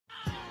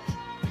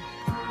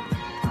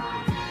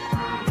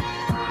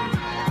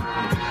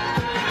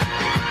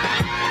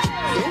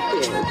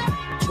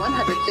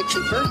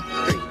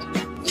161st Street,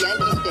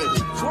 Yankee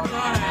Stadium. Swung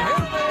on, hit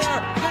in the air,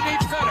 to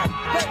deep center,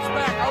 breaks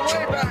back,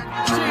 away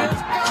back, she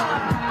is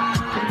gone!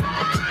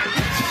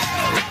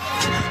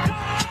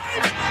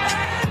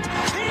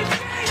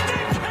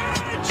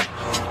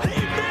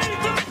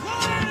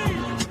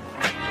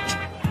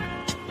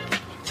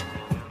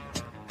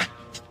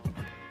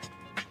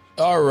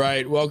 All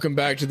right, welcome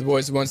back to the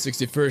Voice of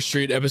 161st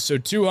Street,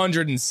 episode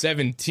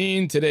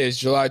 217. Today is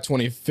July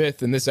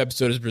 25th, and this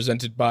episode is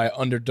presented by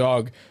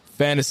Underdog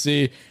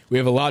Fantasy. We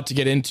have a lot to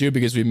get into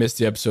because we missed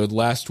the episode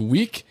last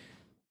week.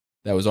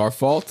 That was our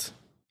fault.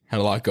 Had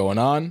a lot going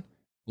on,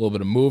 a little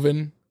bit of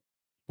moving,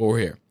 but we're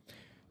here.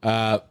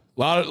 A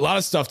lot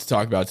of stuff to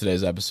talk about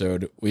today's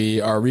episode.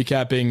 We are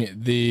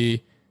recapping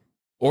the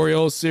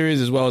Orioles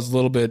series as well as a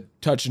little bit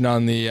touching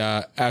on the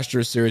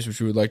Astros series,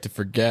 which we would like to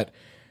forget.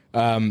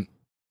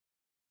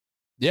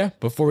 Yeah,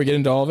 before we get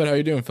into all of it, how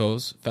you doing,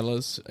 fellas?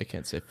 I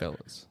can't say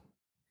fellas.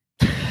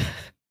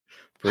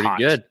 Pretty hot.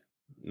 good.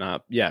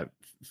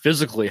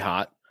 Physically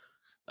hot.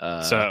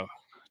 So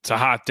it's a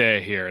hot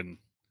day here, and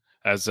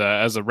as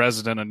a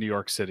resident of New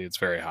York City, it's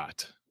very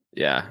hot.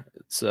 Yeah,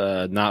 it's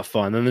not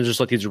fun. Then there's just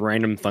like these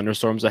random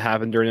thunderstorms that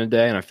happen during the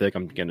day, and I feel like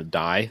I'm gonna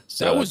die.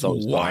 So That was that's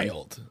always fun.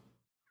 wild.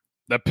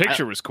 That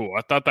picture was cool.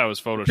 I thought that was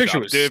Photoshopped.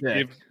 Picture was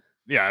sick.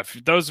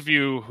 If those of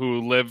you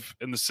who live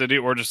in the city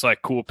or just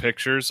like cool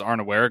pictures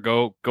aren't aware,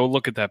 go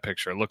look at that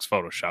picture. It looks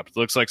Photoshopped. It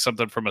looks like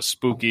something from a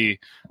spooky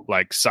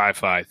like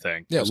sci-fi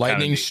thing. Yeah,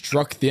 lightning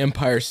struck the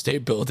Empire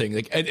State Building.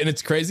 Like, and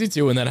it's crazy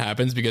too when that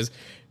happens because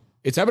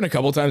it's happened a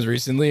couple times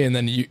recently, and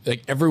then you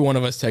like every one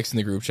of us texts in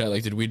the group chat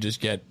like, did we just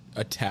get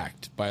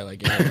attacked by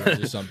like aliens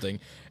or something?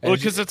 And Well,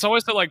 because it's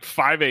always at like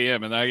 5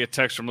 a.m. and then I get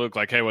text from Luke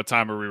like, "Hey, what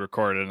time are we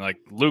recording?" And like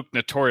Luke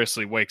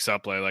notoriously wakes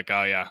up late, like,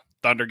 "Oh yeah,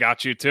 thunder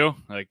got you too."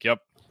 Like, "Yep."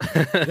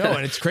 No,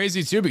 and it's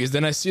crazy too because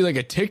then I see like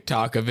a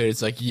TikTok of it.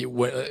 It's like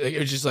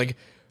it's just like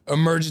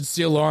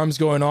emergency alarms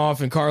going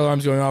off and car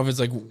alarms going off. It's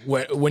like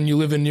when you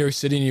live in New York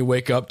City and you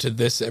wake up to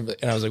this, and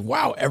I was like,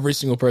 wow, every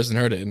single person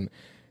heard it, and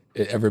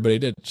everybody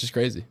did. It's just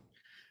crazy.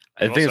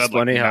 I think it's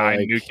funny how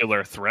like,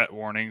 nuclear threat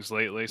warnings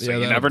lately, so yeah,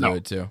 you never know.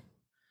 It too.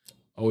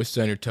 Always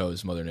stay on your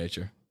toes, Mother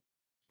Nature.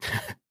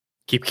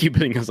 keep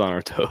keeping us on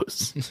our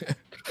toes.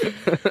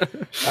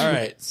 All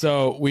right,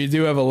 so we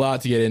do have a lot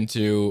to get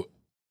into.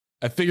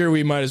 I figure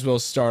we might as well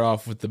start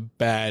off with the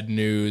bad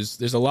news.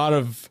 There's a lot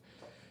of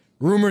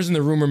rumors in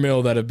the rumor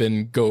mill that have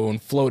been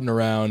floating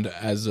around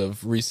as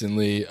of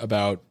recently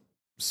about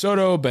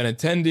Soto,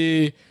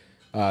 Benintendi,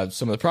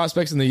 some of the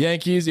prospects in the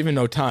Yankees, even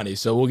Ohtani.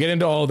 So we'll get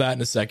into all of that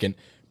in a second.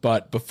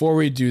 But before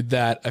we do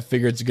that, I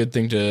figure it's a good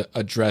thing to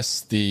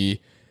address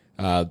the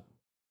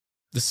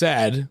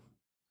sad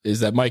is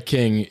that Mike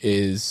King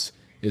is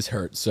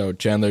hurt. So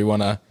Chandler, you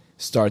want to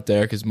start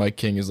there because Mike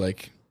King is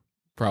like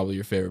probably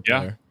your favorite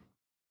player.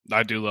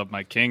 I do love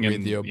Mike King,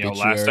 and the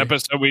last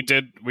episode we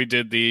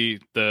did the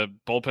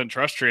bullpen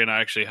trust tree, and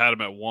I actually had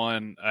him at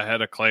 1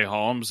 ahead of Clay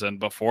Holmes, and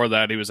before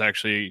that he was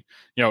actually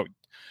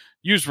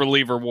use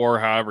reliever WAR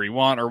however you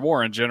want, or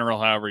WAR in general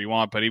however you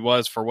want, but he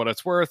was, for what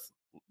it's worth,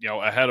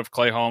 ahead of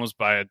Clay Holmes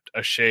by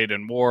a shade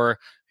in WAR.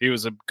 He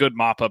was a good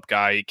mop up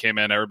guy. He came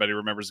in. Everybody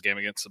remembers the game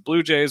against the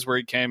Blue Jays where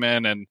he came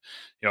in and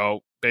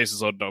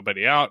bases loaded,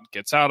 nobody out,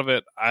 gets out of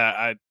it.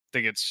 I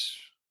think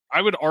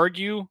I would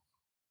argue.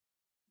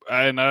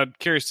 And I'm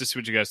curious to see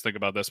what you guys think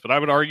about this, but I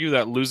would argue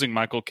that losing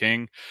Michael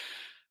King,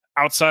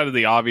 outside of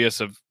the obvious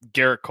of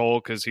Garrett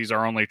Cole, because he's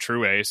our only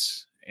true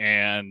ace,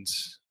 and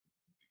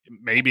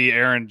maybe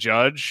Aaron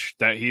Judge,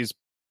 that he's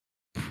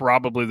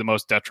probably the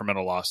most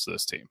detrimental loss to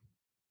this team.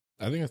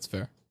 I think that's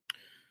fair.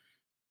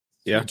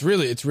 Yeah, it's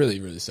really sad. It's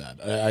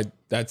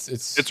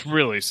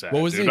really sad.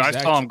 What was dude. I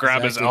saw him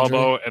grab his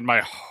elbow, and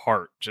my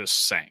heart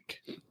just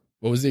sank.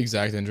 What was the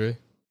exact injury?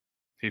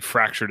 He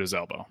fractured his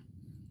elbow.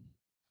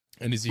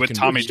 And is he with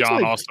Tommy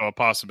John also a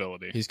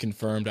possibility? He's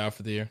confirmed out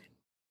for the year.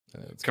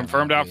 It's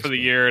confirmed out for the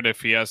year, and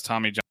if he has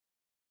Tommy John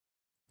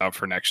out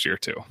for next year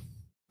too,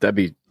 that'd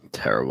be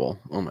terrible.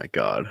 Oh my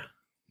god,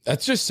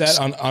 that's just sad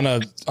on a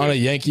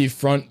Yankee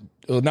front.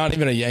 Well, not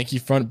even a Yankee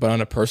front, but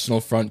on a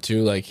personal front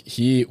too. Like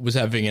he was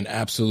having an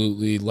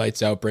absolutely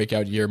lights out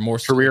breakout year, more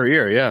career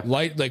year, yeah,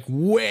 like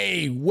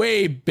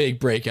way big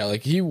breakout.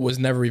 Like he was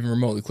never even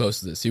remotely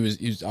close to this. He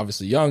was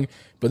obviously young,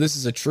 but this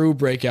is a true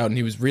breakout, and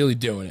he was really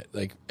doing it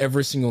like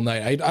every single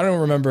night. I don't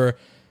remember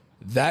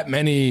that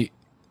many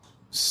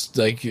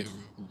like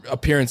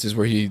appearances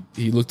where he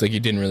looked like he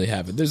didn't really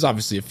have it. There's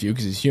obviously a few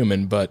because he's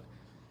human, but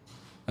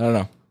I don't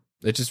know.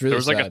 It's just really there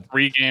was sad. like a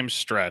 3-game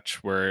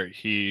stretch where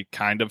he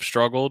kind of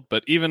struggled,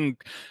 but even,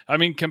 I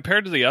mean,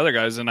 compared to the other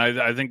guys, and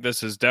I think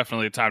this is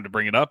definitely a time to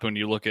bring it up when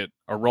you look at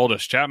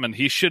Aroldis Chapman,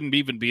 he shouldn't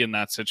even be in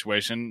that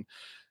situation.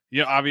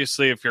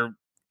 Obviously, if your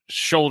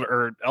shoulder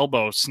or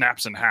elbow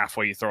snaps in half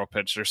while you throw a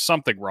pitch, there's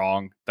something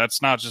wrong.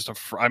 That's not just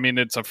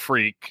it's a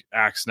freak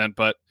accident,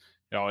 but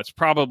it's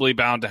probably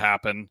bound to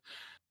happen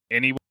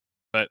anyway.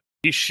 But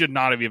he should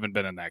not have even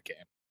been in that game.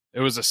 It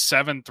was a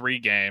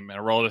 7-3 game, and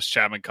Aroldis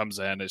Chapman comes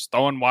in, is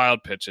throwing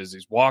wild pitches.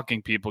 He's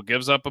walking people,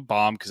 gives up a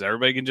bomb because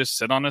everybody can just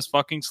sit on his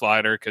fucking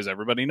slider because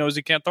everybody knows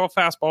he can't throw a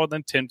fastball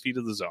within 10 feet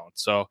of the zone.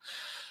 So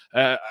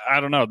I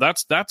don't know.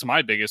 That's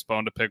my biggest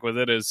bone to pick with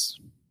it is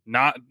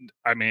not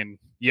 – I mean,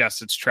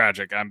 yes, it's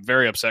tragic. I'm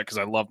very upset because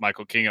I love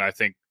Michael King, and I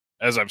think,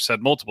 as I've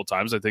said multiple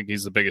times, I think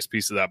he's the biggest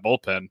piece of that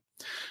bullpen.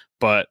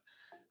 But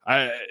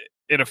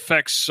it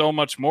affects so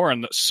much more,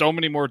 and so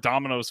many more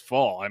dominoes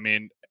fall. I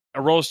mean –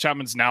 Aroldis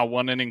Chapman's now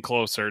 1 inning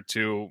closer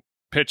to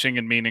pitching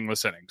in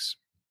meaningless innings.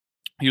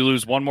 You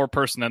lose one more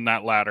person in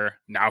that ladder.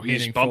 Now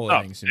he's bumped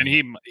up, and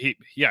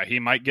he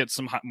might get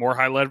some more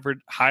high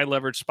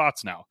leverage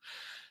spots now.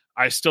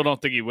 I still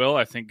don't think he will.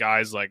 I think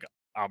guys like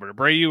Albert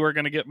Abreu are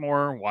going to get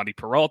more. Wandy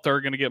Peralta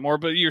are going to get more,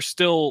 but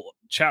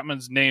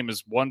Chapman's name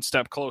is one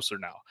step closer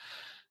now.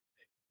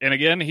 And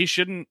again,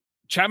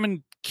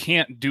 Chapman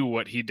can't do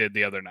what he did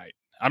the other night.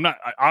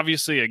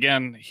 Obviously,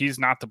 again, he's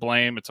not to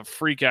blame. It's a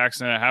freak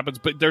accident. It happens,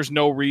 but there's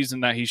no reason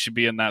that he should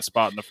be in that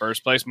spot in the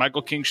first place.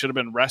 Michael King should have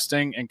been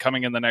resting and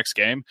coming in the next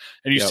game.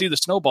 And you see the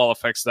snowball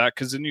effects of that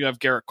because then you have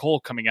Garrett Cole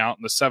coming out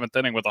in the 7th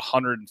inning with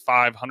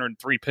 105,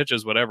 103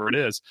 pitches, whatever it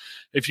is.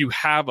 If you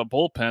have a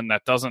bullpen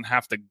that doesn't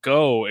have to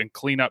go and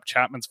clean up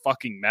Chapman's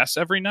fucking mess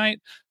every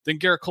night, then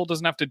Garrett Cole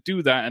doesn't have to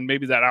do that, and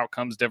maybe that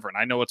outcome's different.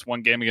 I know it's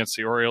one game against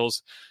the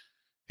Orioles.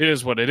 It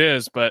is what it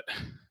is, but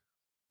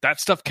that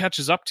stuff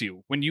catches up to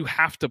you when you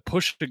have to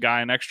push the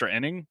guy an extra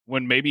inning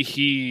when maybe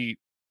he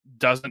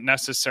doesn't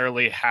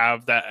necessarily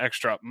have that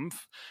extra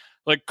oomph.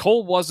 Like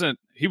Cole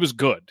he was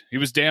good. He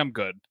was damn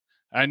good.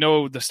 I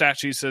know the stat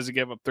sheet says he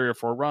gave up 3 or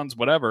 4 runs,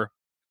 whatever,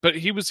 but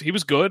he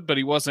was good, but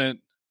he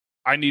wasn't,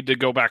 I need to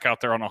go back out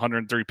there on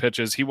 103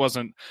 pitches. He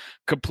wasn't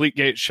complete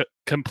game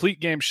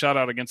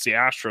shutout against the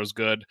Astros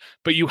good,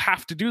 but you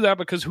have to do that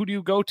because who do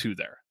you go to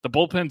there? The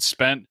bullpen's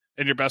spent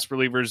and your best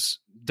reliever's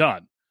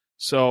done.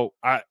 So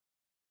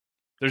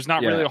there's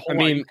not really a whole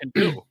lot you can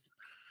do.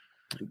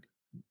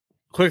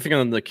 Quick thing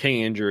on the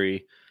King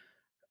injury.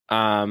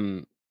 I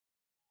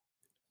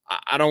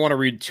don't want to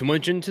read too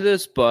much into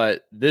this,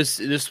 but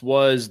this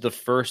was the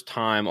first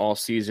time all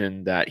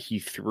season that he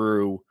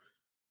threw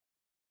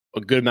a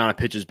good amount of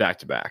pitches back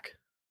to back.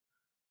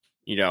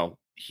 You know,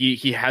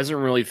 he hasn't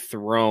really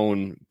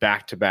thrown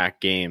back to back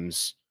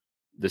games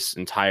this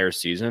entire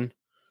season.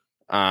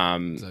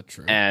 Is that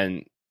true?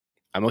 And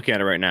I'm looking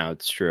at it right now.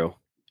 It's true.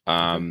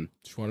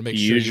 Just want to make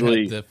sure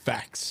you have the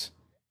facts.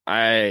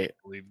 I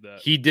believe that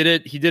he did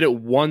it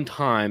one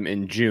time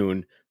in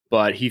June,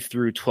 but he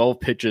threw 12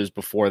 pitches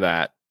before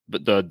that,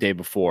 but the day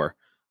before,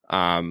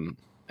 and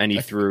he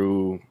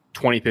threw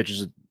 20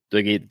 pitches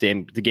the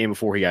game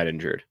before he got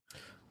injured.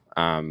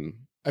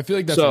 I feel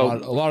like that's a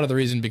lot of the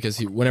reason because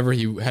whenever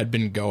he had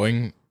been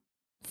going,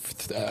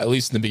 at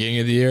least in the beginning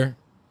of the year,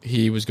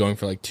 he was going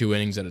for like 2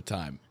 innings at a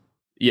time.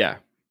 Yeah.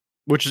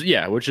 Which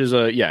is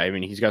I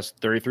mean, he's got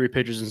 33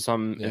 pitches in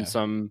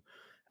some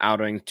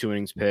outings, 2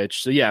 innings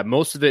pitch. So yeah,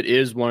 most of it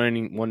is one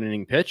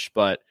inning pitch,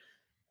 but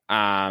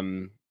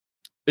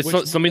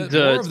it's something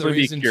to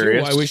be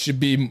curious. Why we should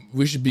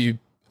be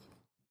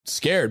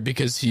scared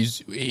because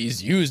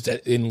he's used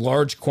in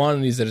large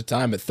quantities at a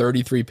time at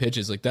 33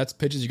 pitches. Like that's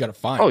pitches you got to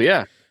find. Oh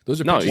yeah, those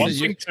are one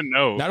pitches thing to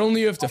know. Not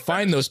only you have to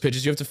find those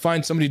pitches, you have to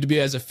find somebody to be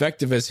as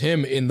effective as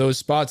him in those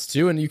spots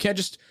too. And you can't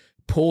just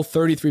pull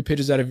 33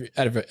 pitches out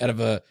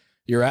of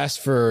your ass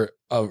for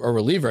a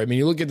reliever. I mean,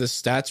 you look at the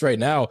stats right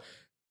now.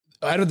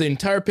 Out of the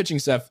entire pitching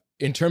staff,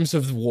 in terms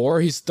of WAR,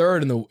 he's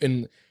third in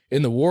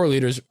the WAR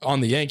leaders on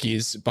the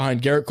Yankees,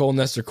 behind Garrett Cole,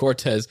 Nestor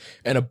Cortez,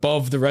 and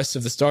above the rest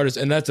of the starters,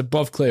 and that's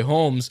above Clay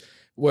Holmes.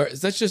 Where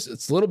it's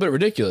a little bit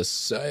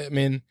ridiculous. I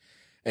mean,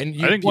 and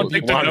I think one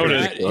thing to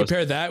note you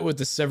pair that with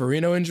the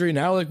Severino injury.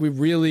 Now, like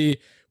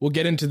we'll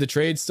get into the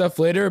trade stuff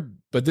later,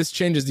 but this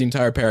changes the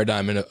entire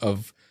paradigm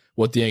of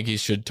what the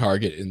Yankees should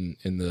target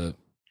in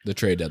the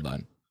trade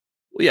deadline.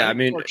 Well, yeah, I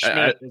mean,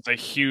 Schmidt is a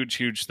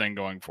huge thing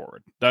going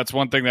forward. That's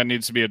one thing that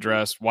needs to be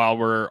addressed while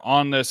we're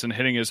on this and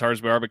hitting as hard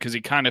as we are, because he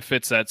kind of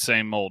fits that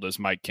same mold as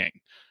Mike King.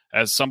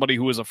 As somebody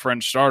who is a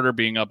fringe starter,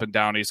 being up and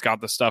down, he's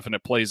got the stuff and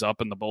it plays up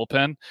in the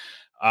bullpen.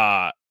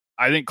 I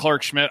think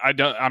Clarke Schmidt,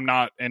 I'm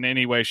not in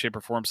any way, shape,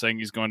 or form saying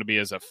he's going to be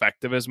as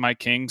effective as Mike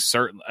King.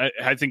 Certainly,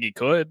 I think he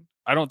could.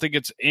 I don't think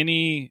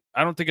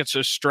it's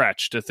a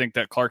stretch to think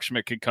that Clarke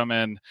Schmidt could come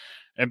in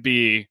and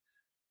be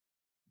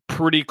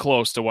pretty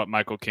close to what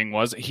Michael King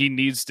was. He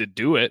needs to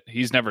do it.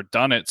 He's never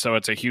done it, so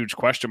it's a huge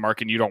question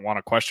mark, and you don't want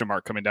a question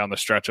mark coming down the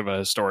stretch of a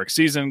historic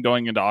season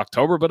going into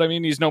October, but I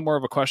mean, he's no more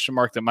of a question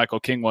mark than Michael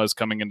King was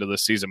coming into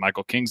this season.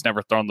 Michael King's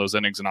never thrown those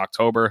innings in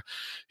October.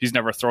 He's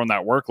never thrown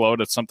that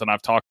workload. It's something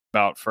I've talked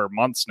about for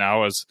months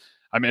now, as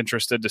I'm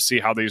interested to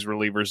see how these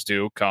relievers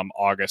do come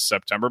August,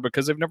 September,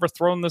 because they've never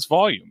thrown this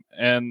volume.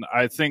 And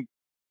I think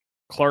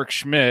Clarke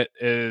Schmidt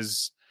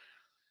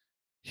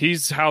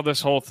he's how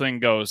this whole thing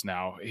goes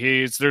now.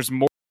 There's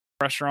more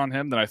pressure on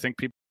him than I think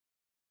people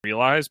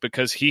realize,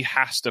 because he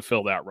has to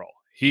fill that role.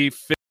 He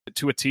fits it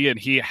to a T, and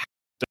he has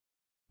to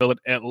fill it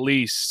at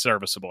least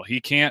serviceable. He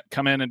can't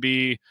come in and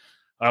be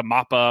a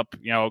mop up,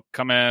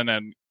 come in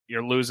and,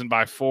 you're losing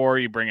by 4.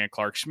 You bring in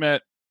Clark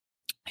Schmidt.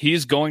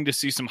 He's going to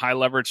see some high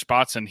leverage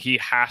spots, and he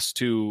has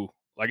to,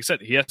 like I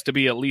said, he has to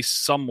be at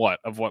least somewhat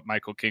of what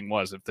Michael King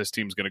was if this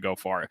team's going to go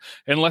far,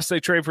 unless they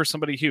trade for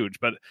somebody huge.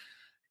 But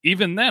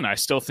even then, I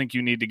still think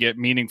you need to get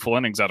meaningful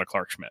innings out of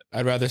Clark Schmidt.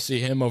 I'd rather see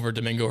him over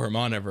Domingo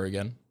Germán ever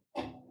again.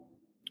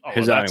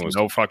 His outing was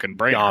no fucking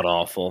brainer. God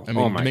awful. I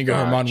mean, Domingo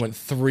Germán went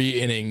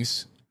 3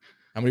 innings.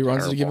 How many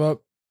runs did he give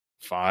up?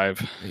 5.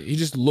 He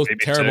just looked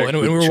Maybe terrible. 6.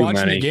 And we were Too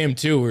watching many. the game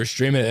too. We were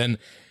streaming it,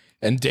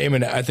 and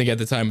Damon, I think at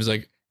the time, was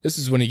like, this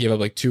is when he gave up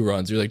like 2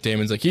 runs. You're like,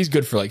 Damon's like, he's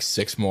good for like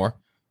 6 more.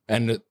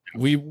 And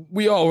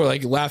we all were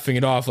like laughing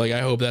it off. Like,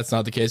 I hope that's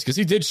not the case, because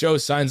he did show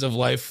signs of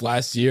life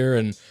last year,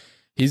 and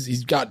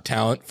he's got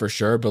talent for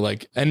sure. But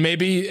like, and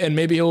maybe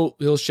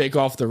he'll shake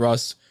off the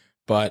rust.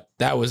 But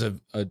that was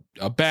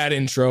a bad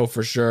intro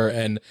for sure.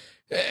 And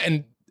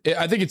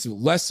I think it's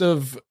less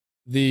of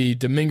the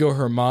Domingo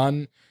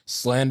Germán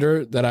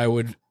slander that I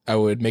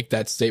would make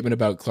that statement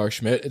about Clark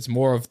Schmidt. It's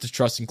more of the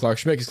trusting Clark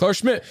Schmidt, because Clark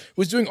Schmidt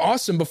was doing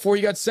awesome before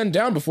he got sent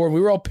down before, and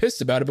we were all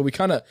pissed about it, but we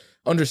kind of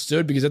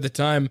understood, because at the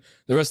time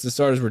the rest of the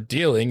starters were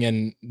dealing,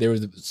 and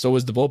so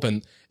was the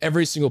bullpen.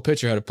 Every single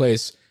pitcher had a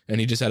place, and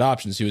he just had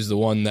options. He was the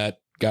one that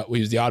he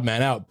was the odd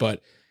man out.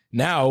 But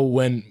now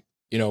when,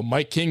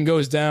 Mike King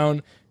goes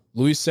down,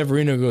 Luis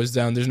Severino goes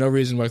down, there's no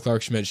reason why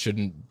Clark Schmidt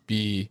shouldn't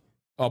be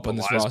up on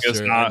this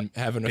roster and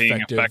have an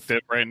effective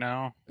right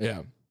now.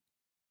 Yeah.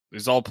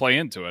 These all play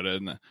into it.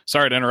 And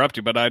sorry to interrupt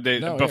you, but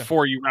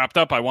before you wrapped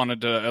up, I wanted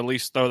to at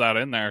least throw that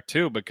in there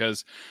too,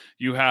 because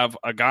you have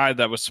a guy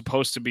that was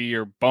supposed to be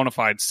your bona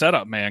fide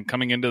setup man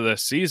coming into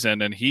this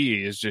season, and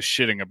he is just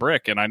shitting a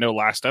brick. And I know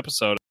last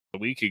episode a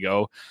week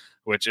ago,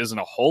 which isn't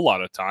a whole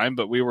lot of time,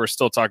 but we were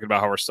still talking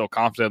about how we're still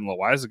confident in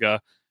Loaisiga,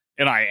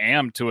 and I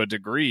am to a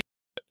degree.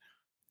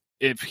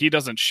 If he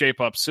doesn't shape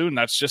up soon,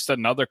 that's just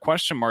another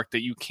question mark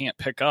that you can't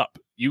pick up.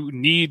 You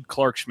need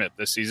Clark Schmidt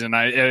this season.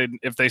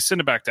 If they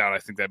send it back down, I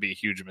think that'd be a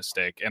huge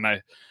mistake. And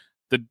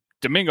the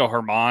Domingo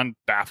Germán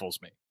baffles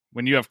me.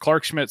 When you have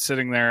Clark Schmidt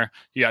sitting there,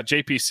 you got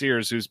JP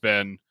Sears, who's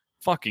been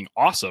fucking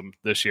awesome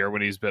this year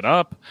when he's been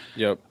up.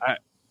 Yep. I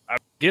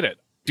get it.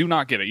 Do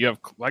not get it. You have,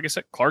 like I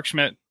said, Clark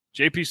Schmidt,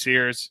 JP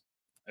Sears,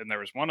 and there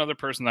was one other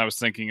person that I was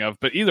thinking of.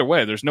 But either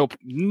way, there's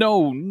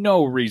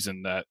no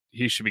reason that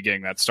he should be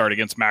getting that start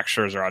against Max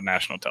Scherzer on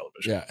national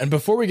television. Yeah, and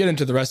before we get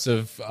into the rest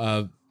of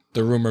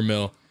the rumor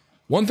mill,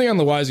 one thing on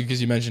Loaisiga,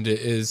 because you mentioned it,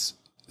 is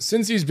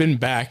since he's been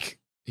back,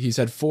 he's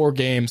had 4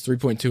 games,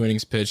 3.2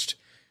 innings pitched,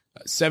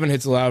 7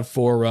 hits allowed,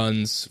 4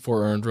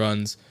 earned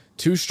runs,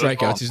 2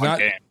 strikeouts. He's not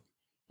game.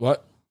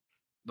 What?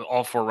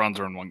 All 4 runs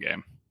are in one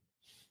game.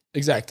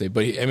 Exactly,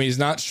 but he's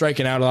not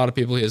striking out a lot of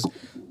people. He has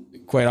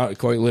quite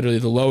literally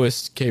the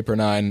lowest K per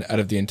 9 out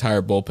of the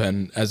entire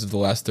bullpen as of the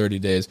last 30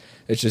 days.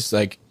 It's just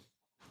like,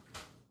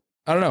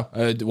 I don't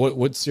know.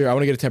 What's your? I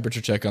want to get a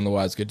temperature check on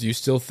Loaisiga. Do you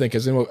still think,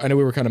 I know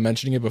we were kind of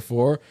mentioning it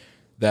before,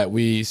 that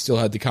we still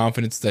had the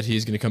confidence that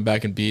he's going to come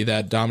back and be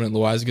that dominant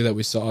Loaisiga that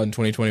we saw in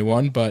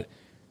 2021, but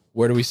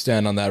where do we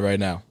stand on that right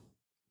now?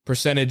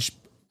 Percentage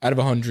out of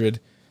 100,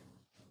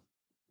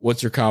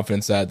 what's your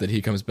confidence that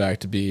he comes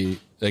back to be,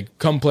 like,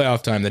 come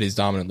playoff time, that he's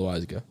dominant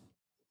Loaisiga,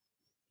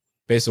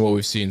 based on what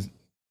we've seen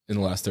in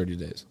the last 30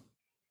 days?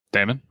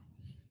 Damon?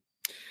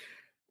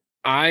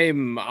 I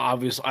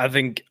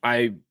think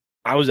I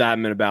was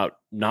adamant about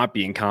not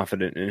being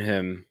confident in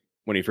him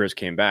when he first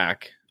came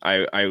back.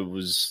 I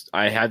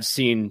have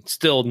seen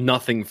still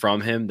nothing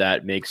from him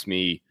that makes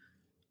me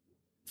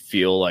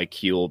feel like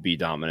he will be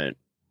dominant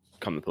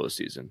come the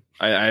postseason.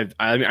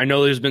 I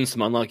know there's been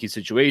some unlucky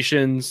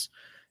situations.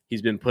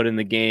 He's been put in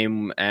the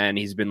game, and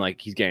he's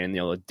getting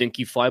a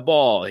dinky fly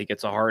ball. He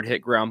gets a hard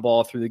hit ground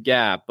ball through the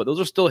gap, but those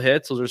are still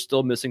hits. Those are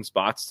still missing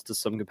spots to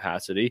some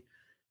capacity.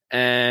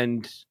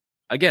 And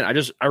again,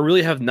 I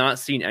really have not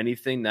seen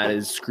anything that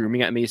is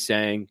screaming at me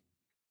saying,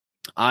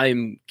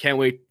 can't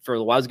wait for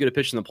Loaisiga to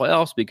pitch in the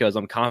playoffs, because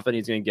I'm confident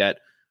he's going to get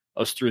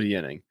us through the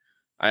inning.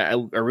 I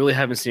really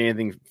haven't seen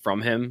anything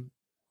from him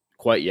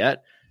quite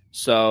yet.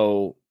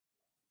 So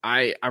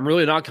I'm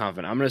really not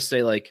confident. I'm going to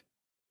say, like,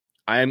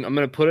 I'm going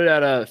to put it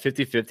at a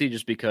 50-50,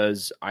 just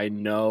because I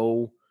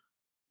know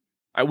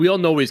we all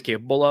know what he's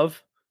capable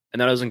of,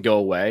 and that doesn't go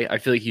away. I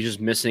feel like he's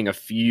just missing a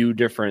few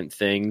different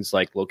things,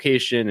 like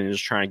location, and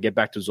just trying to get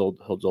back to his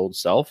old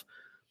self.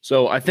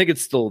 So I think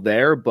it's still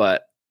there,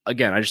 but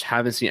again, I just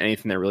haven't seen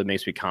anything that really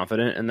makes me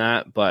confident in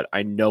that, but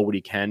I know what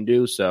he can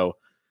do. So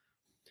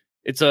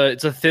it's a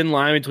thin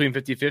line between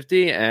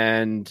 50-50,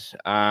 and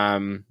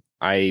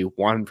I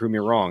want him to prove me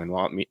wrong and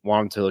want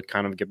him to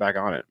kind of get back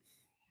on it.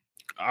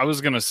 I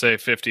was going to say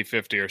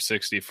 50-50 or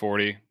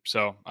 60-40.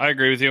 So I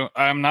agree with you.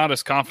 I'm not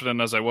as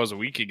confident as I was a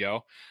week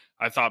ago.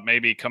 I thought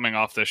maybe coming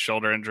off this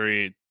shoulder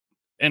injury,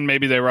 and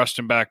maybe they rushed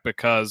him back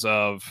because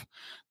of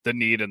the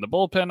need in the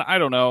bullpen. I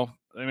don't know.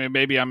 I mean,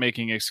 maybe I'm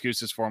making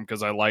excuses for him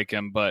because I like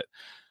him, but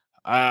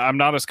I'm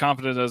not as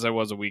confident as I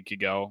was a week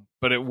ago.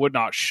 But it would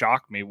not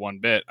shock me one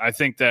bit. I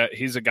think that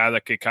he's a guy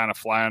that could kind of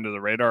fly under the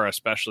radar,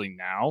 especially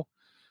now.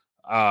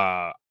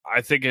 I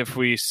think if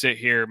we sit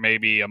here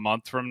maybe a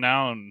month from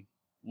now and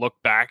look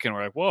back and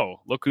we're like, whoa,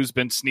 look who's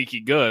been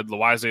sneaky good.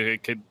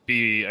 Loaiza could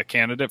be a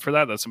candidate for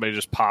that somebody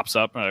just pops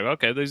up and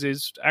like, okay,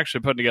 he's actually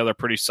putting together a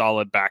pretty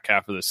solid back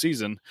half of the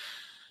season.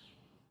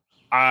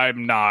 I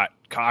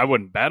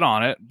wouldn't bet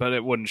on it, but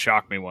it wouldn't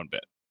shock me one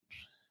bit.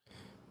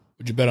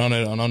 Would you bet on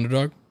it on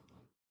Underdog?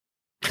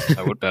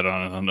 I would bet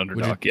on it on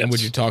Underdog, yes. And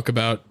would you talk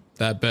about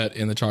that bet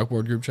in the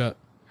Chalkboard group chat?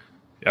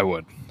 I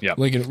would, yeah.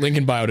 Link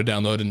in bio to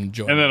download and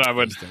join. And then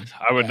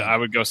I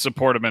would go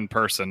support him in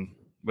person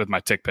with my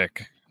tick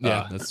pick.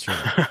 Yeah, that's true.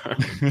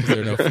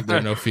 There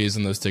are no fees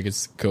in those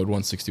tickets. Code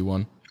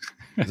 161.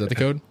 Is that the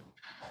code?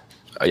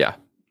 Yeah.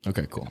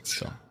 Okay, cool.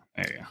 So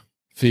there you go.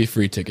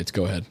 Fee-free tickets.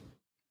 Go ahead.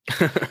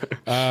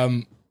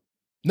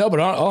 No,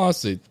 but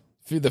honestly,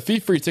 the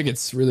fee-free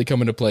tickets really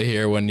come into play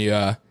here when you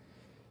have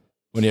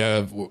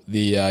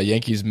the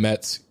Yankees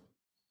Mets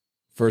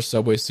first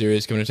Subway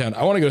Series coming to town.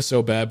 I want to go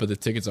so bad, but the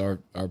tickets are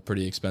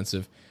pretty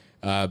expensive.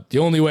 The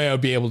only way I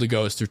would be able to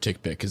go is through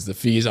TickPick, because the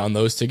fees on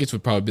those tickets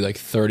would probably be like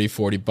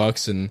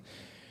 $30-$40, and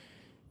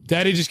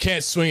Daddy just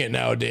can't swing it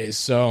nowadays.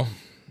 So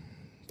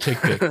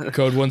TickPick,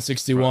 code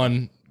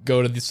 161.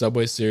 Go to the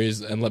Subway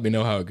Series and let me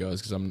know how it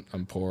goes, because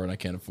I'm poor and I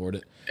can't afford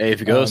it. Hey, if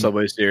you go to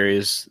Subway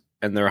Series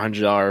and they're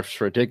 $100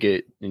 for a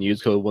ticket and you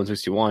use code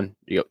 161,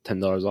 you get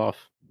 $10 off.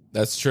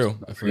 That's true.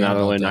 I forgot Not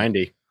about only that.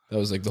 90. That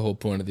was like the whole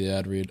point of the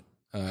ad read.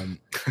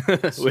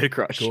 Way to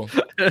crush. Cool.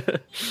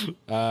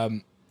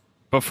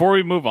 Before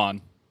we move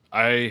on,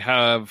 I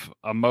have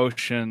a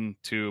motion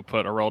to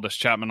put Aroldis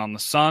Chapman on the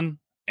Sun,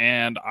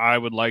 and I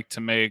would like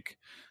to make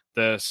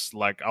this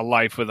like a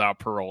life without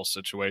parole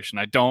situation.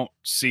 I don't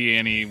see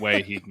any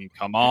way he can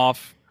come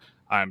off.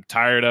 I'm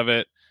tired of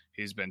it.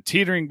 He's been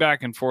teetering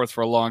back and forth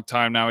for a long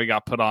time now. He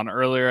got put on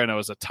earlier, and it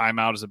was a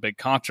timeout as a big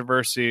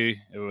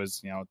controversy. It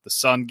was, the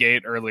Sun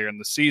Gate earlier in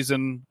the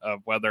season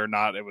of whether or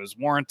not it was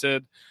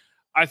warranted.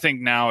 I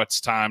think now it's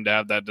time to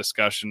have that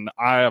discussion.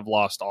 I have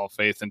lost all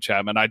faith in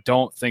Chapman. I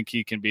don't think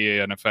he can be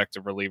an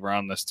effective reliever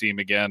on this team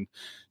again.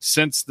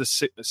 Since the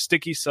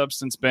sticky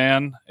substance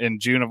ban in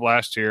June of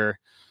last year,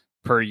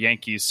 per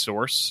Yankees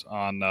source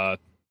on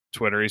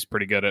Twitter, he's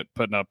pretty good at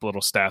putting up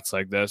little stats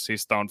like this.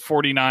 He's thrown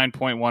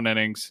 49.1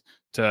 innings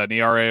to an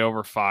ERA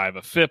over 5,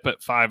 a FIP at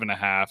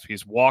 5.5.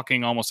 He's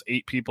walking almost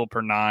 8 people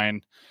per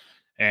 9,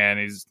 and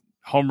his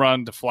home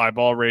run to fly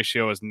ball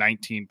ratio is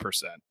 19%.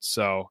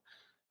 So,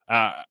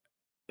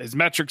 his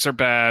metrics are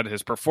bad.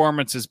 His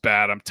performance is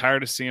bad. I'm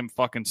tired of seeing him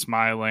fucking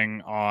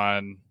smiling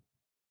on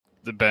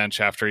the bench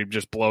after he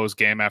just blows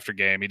game after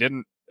game. He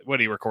didn't,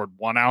 he record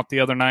 1 out the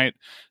other night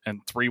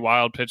and 3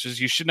 wild pitches.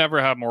 You should never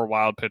have more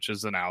wild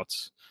pitches than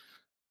outs.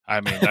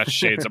 I mean, that's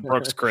shades of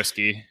Brooks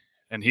Kriske,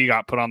 and he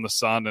got put on the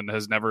Sun and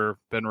has never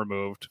been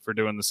removed for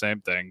doing the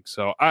same thing.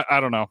 So I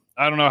don't know.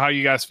 I don't know how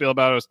you guys feel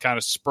about it. It was kind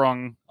of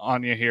sprung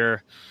on you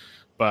here,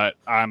 but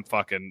I'm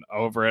fucking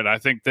over it. I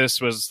think this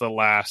was the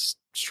last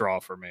straw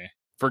for me.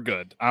 For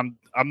good. I'm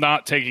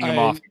not taking him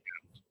off again.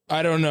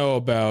 I don't know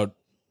about.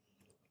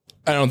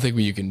 I don't think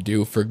what you can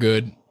do for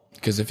good,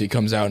 because if he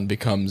comes out and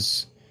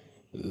becomes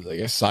like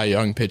a Cy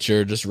Young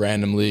pitcher just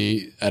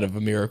randomly out of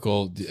a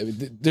miracle,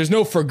 there's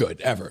no for good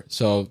ever.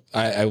 So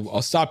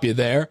I'll stop you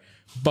there.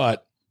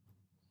 But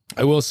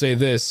I will say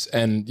this,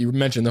 and you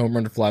mentioned the home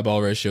run to fly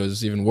ball ratio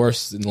is even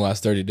worse in the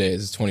last 30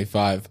 days. It's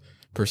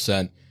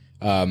 25%.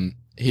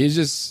 He's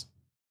just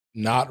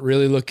not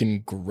really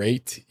looking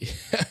great,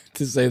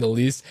 to say the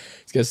least.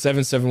 He's got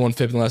 7.71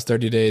 FIP in the last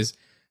 30 days.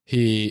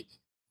 He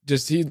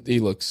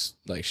looks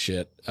like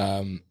shit.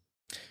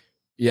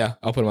 Yeah,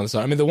 I'll put him on the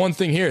side. I mean, the one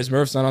thing here is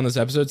Murph's not on this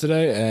episode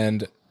today,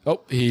 and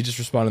he just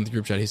responded in the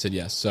group chat. He said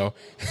yes. So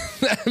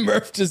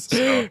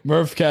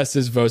Murph cast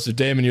his vote. So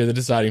Damon, you're the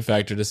deciding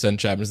factor to send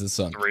Chapman to the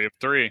Sun. 3 of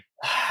 3.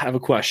 I have a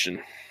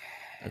question.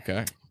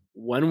 Okay.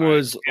 When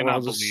was I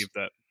cannot believe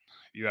that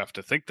you have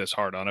to think this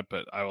hard on it,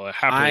 but I will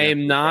happily.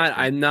 I'm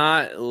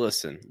not.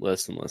 Listen.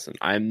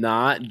 I'm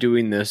not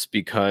doing this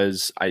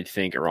because I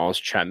think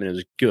Aroldis Chapman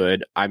is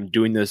good. I'm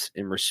doing this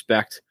in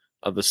respect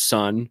of the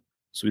Sun,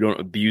 so we don't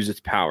abuse its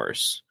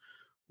powers.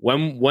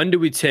 When do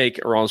we take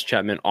Aroldis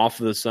Chapman off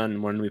of the Sun,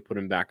 and when do we put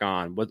him back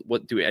on?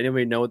 What do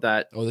anybody know what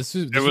that? Oh, this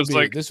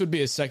would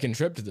be a second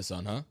trip to the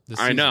Sun, huh?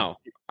 I know.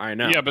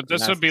 Yeah, but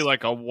this would be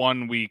like a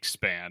 1 week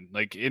span.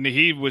 Like, and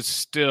he was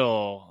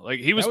still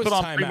he was put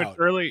on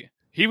prematurely.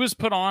 He was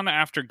put on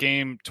after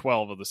game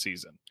 12 of the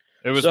season.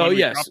 It was and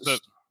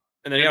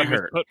then he got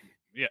hurt.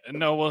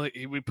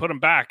 We put him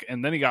back,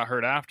 and then he got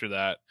hurt after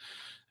that.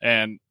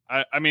 And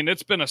I mean,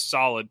 it's been a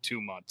solid 2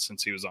 months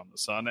since he was on the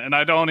Sun, and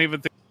I don't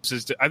even think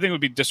I think it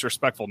would be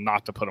disrespectful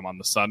not to put him on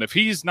the Sun. If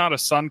he's not a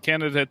Sun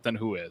candidate, then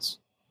who is?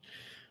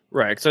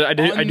 Right. So I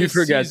do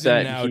forget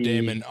that now,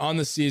 Damon, on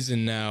the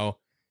season now,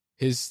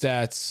 his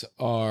stats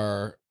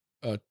are.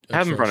 I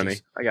have in front of me.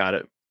 I got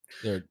it.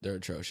 They're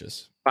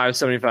atrocious.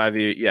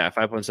 5.75. Yeah,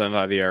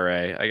 5.75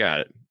 ERA. I got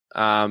it.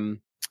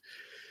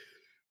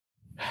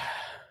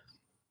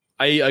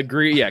 I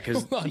agree. Yeah,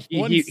 because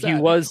he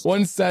was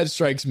one stat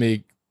strikes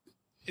me.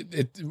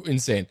 It's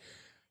insane.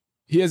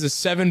 He has a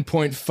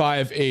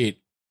 7.58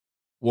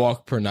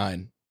 walk per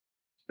 9.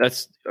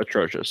 That's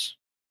atrocious.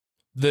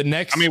 The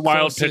next,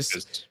 wild closest,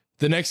 pitches.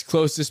 the next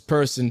closest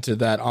person to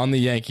that on the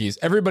Yankees.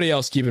 Everybody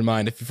else, keep in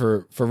mind, if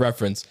for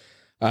reference,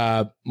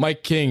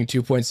 Mike King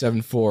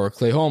 2.74,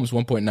 Clay Holmes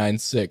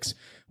 1.96,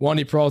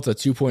 Wandy Peralta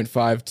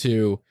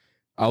 2.52.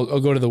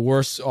 I'll go to the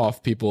worst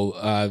off people.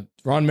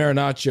 Ron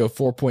Marinaccio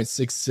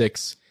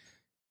 4.66.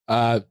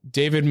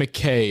 David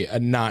McKay a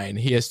 9.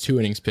 He has 2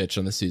 innings pitched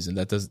on the season.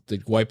 That does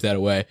wipe that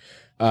away.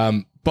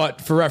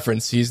 But for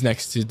reference, he's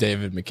next to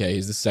David McKay.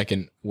 He's the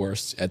second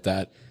worst at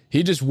that.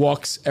 He just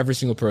walks every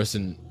single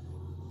person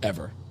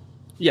ever.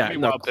 Yeah,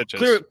 wild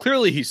pitches.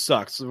 Clearly he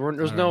sucks.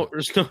 There's no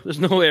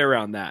way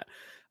around that.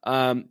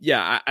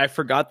 I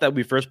forgot that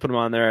we first put him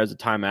on there as a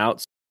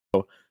timeout.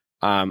 So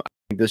I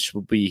think this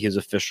will be his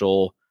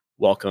official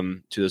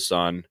welcome to the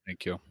Sun.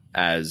 Thank you.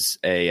 As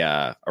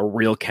a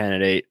real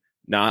candidate,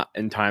 not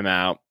in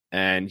timeout,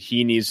 and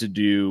he needs to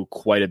do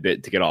quite a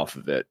bit to get off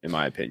of it, in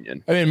my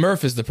opinion. I mean,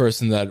 Murph is the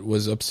person that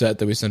was upset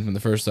that we sent him the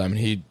first time,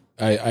 and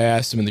I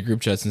asked him in the group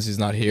chat since he's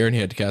not here and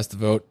he had to cast the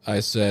vote. I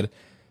said,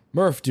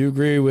 Murph, do you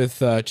agree with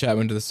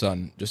Chapman to the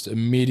Sun? Just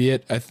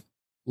immediate.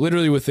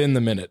 Literally within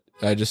the minute,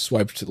 I just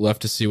swiped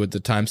left to see what the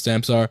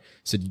timestamps are.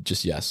 Said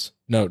just yes.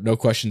 No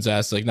questions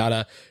asked. Like not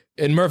a.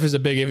 And Murph is a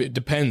big it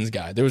depends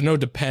guy. There was no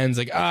depends.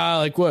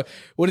 Like what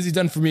has he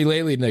done for me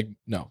lately? And like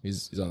no,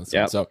 he's on the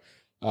Sun. Yep. So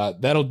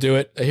that'll do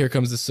it. Here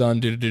comes the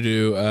Sun.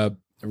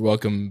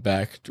 Welcome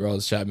back,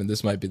 Aroldis Chapman.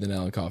 This might be the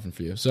nail in the coffin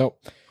for you. So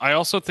I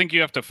also think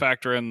you have to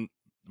factor in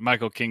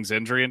Michael King's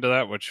injury into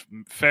that, which,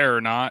 fair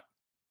or not,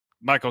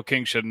 Michael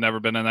King should have never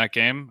been in that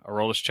game.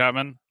 Aroldis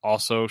Chapman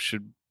also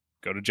should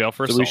go to jail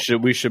for assault. So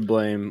we should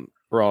blame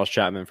Aroldis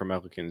Chapman for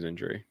Michael King's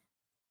injury.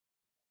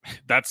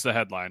 That's the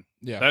headline.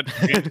 Yeah,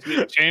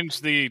 that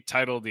changed the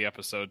title of the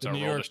episode. The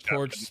New York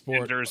Porch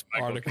Sport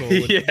article.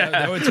 Yeah.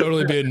 That would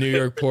totally be a New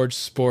York Porch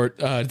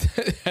Sport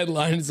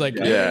headline. It's like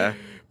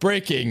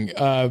breaking.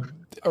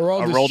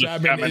 Aroldis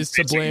Chapman is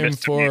to blame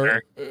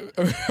for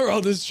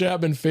Aroldis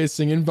Chapman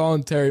facing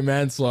involuntary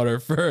manslaughter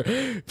for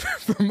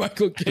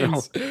Michael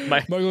King's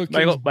Michael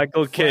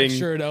King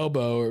fractured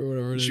elbow or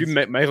whatever it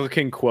is. Michael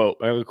King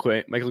quote.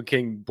 Michael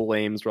King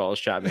blames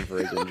Aroldis Chapman for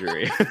his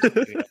injury.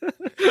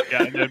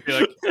 Yeah, and it'd be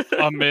like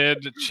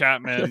amid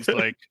Chapman's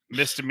like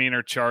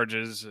misdemeanor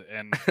charges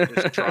and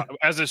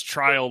as his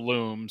trial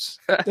looms,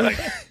 like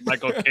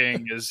Michael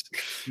King is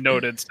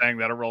noted saying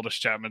that Aroldis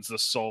Chapman's the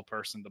sole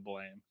person to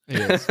blame.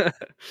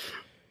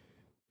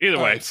 Either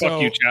way, right,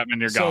 fuck you,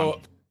 Chapman. You're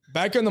gone.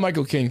 Back on the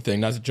Michael King thing,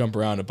 not to jump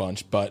around a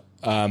bunch, but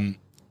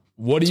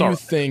what do you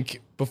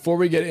think, before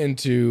we get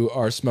into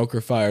our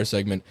Smoker Fire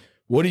segment,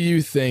 what do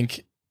you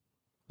think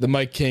the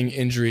Mike King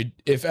injury,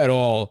 if at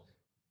all,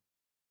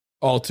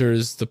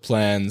 alters the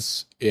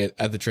plans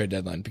at the trade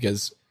deadline?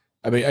 Because,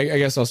 I mean, I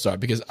guess I'll start,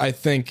 because I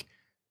think,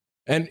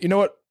 and you know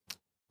what?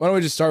 Why don't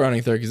we just start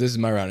rounding third, because this is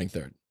my rounding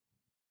third.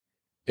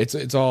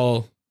 It's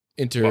all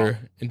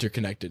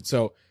interconnected.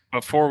 So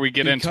before we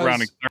get into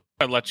rounding third,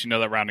 I'd let you know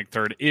that rounding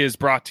third is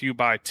brought to you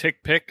by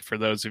TickPick. For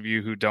those of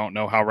you who don't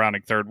know how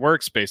rounding third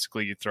works,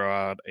 basically you throw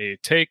out a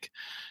take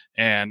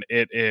and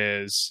it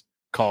is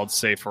called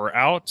safe or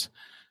out.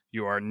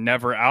 You are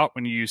never out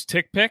when you use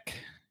TickPick.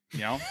 You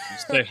know,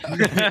 there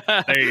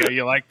you go.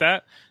 You like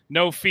that?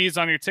 No fees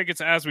on your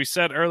tickets. As we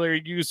said earlier,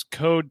 use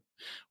code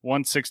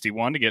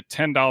 161 to get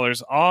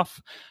 $10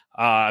 off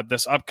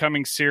this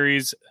upcoming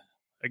series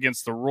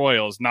against the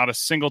Royals. Not a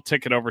single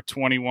ticket over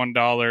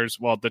 $21.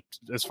 Well,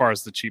 as far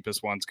as the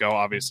cheapest ones go,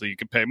 obviously you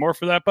can pay more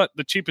for that, but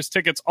the cheapest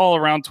tickets all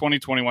around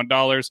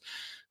 $21.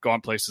 Go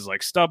on places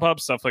like StubHub,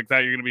 stuff like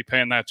that. You're going to be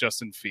paying that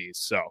just in fees.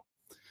 So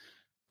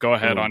go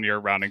ahead on your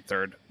rounding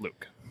third,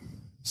 Luke.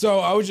 So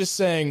I was just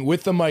saying,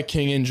 with the Mike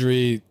King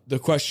injury, the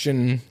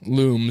question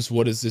looms,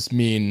 what does this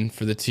mean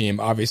for the team?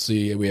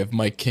 Obviously, we have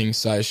Mike King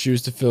size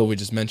shoes to fill. We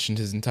just mentioned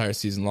his entire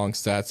season-long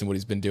stats and what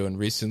he's been doing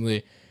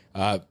recently.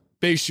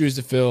 Big shoes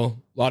to fill,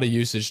 a lot of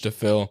usage to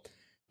fill.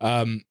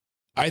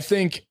 I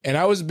think, and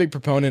I was a big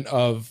proponent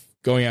of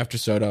going after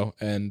Soto,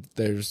 and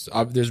there's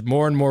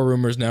more and more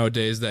rumors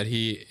nowadays that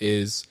he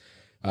is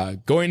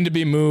going to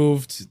be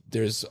moved.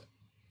 There's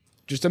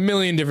just a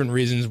million different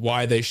reasons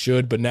why they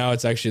should, but now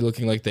it's actually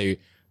looking like they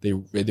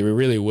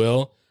really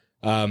will.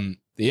 The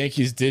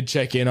Yankees did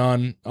check in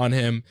on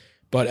him,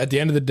 but at the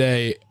end of the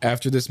day,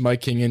 after this Mike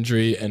King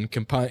injury and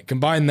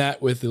combine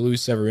that with the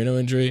Luis Severino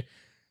injury,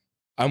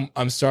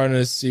 I'm starting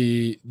to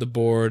see the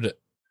board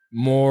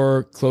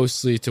more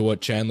closely to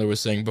what Chandler was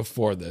saying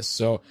before this.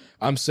 So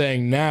I'm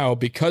saying now,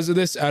 because of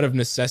this, out of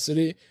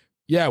necessity,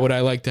 yeah, would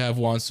I like to have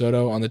Juan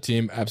Soto on the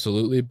team?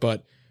 Absolutely,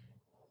 but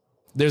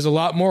there's a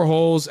lot more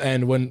holes,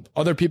 and when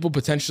other people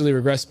potentially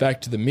regress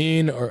back to the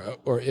mean,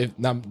 or if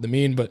not the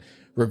mean, but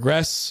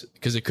regress,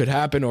 because it could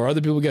happen, or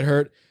other people get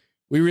hurt,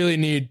 we really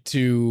need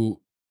to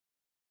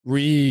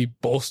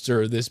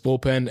re-bolster this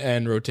bullpen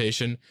and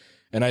rotation.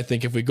 And I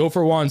think if we go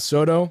for Juan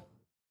Soto,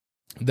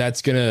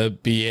 that's gonna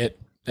be it,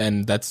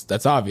 and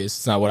that's obvious.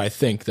 It's not what I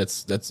think.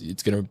 It's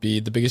gonna be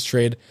the biggest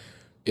trade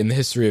in the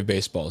history of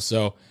baseball.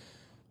 So,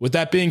 with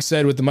that being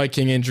said, with the Mike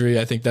King injury,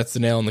 I think that's the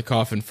nail in the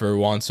coffin for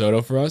Juan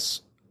Soto for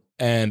us.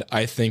 And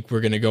I think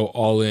we're going to go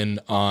all in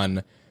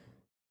on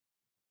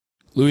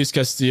Luis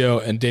Castillo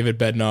and David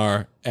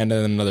Bednar, and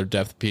then another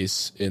depth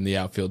piece in the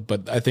outfield.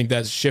 But I think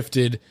that's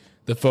shifted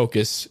the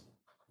focus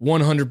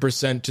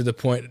 100% to the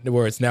point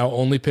where it's now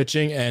only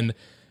pitching. And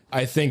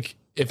I think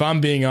if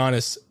I'm being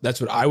honest, that's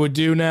what I would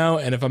do now.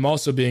 And if I'm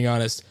also being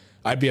honest,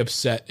 I'd be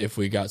upset if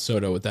we got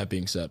Soto, with that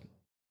being said.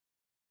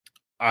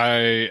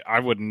 I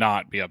would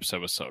not be upset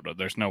with Soto.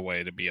 There's no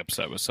way to be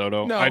upset with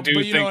Soto. No, I do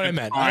but you think know what I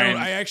meant.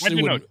 I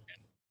actually wouldn't. know.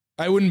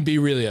 I wouldn't be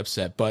really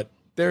upset, but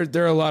there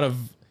are a lot of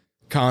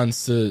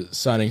cons to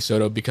signing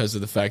Soto because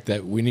of the fact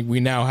that we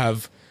now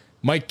have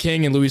Mike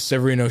King and Luis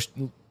Severino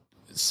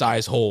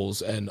size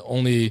holes, and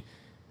only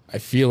I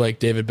feel like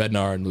David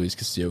Bednar and Luis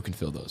Castillo can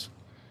fill those.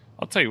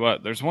 I'll tell you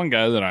what, there's one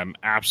guy that I'm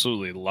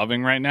absolutely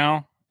loving right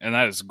now, and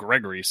that is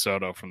Gregory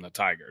Soto from the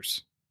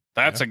Tigers.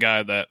 That's a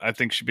guy that I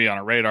think should be on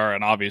a radar,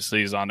 and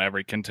obviously he's on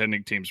every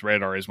contending team's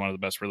radar. He's one of the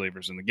best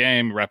relievers in the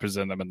game,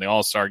 represent them in the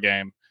All-Star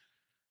game,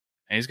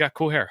 and he's got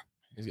cool hair.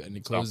 And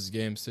he closes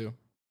games too.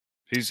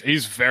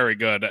 He's very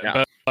good. Yeah.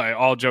 But like,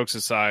 all jokes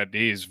aside,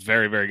 he's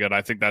very, very good.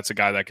 I think that's a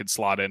guy that could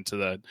slot into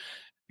the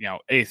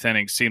eighth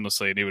inning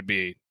seamlessly, and he would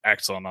be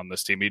excellent on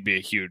this team. He'd be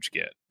a huge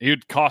get. He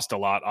would cost a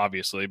lot,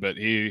 obviously, but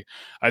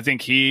I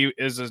think he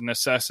is a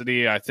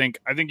necessity. I think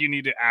you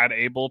need to add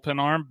a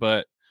bullpen arm,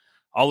 but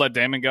I'll let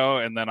Damon go,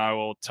 and then I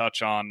will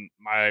touch on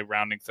my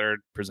rounding third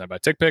presented by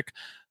TickPick,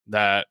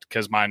 that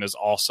because mine is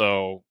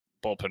also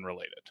bullpen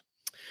related.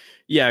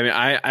 Yeah, I mean,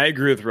 I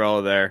agree with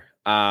Rella there.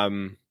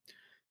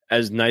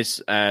 As nice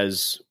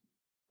as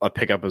a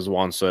pickup as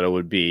Juan Soto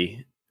would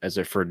be as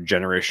a for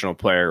generational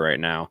player right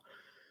now,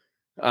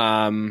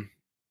 I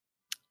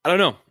don't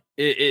know.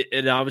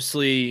 It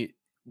obviously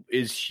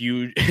is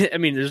huge. I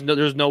mean,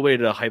 there's no way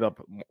to hype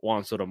up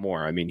Juan Soto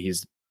more. I mean,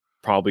 he's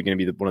probably going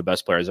to be one of the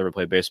best players ever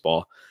played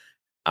baseball.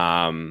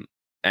 And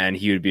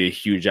he would be a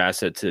huge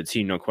asset to the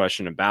team, no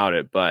question about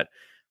it. But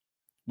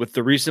with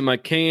the recent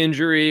Mike King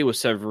injury, with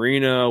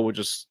Severino, with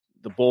just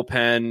the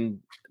bullpen,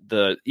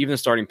 even the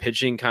starting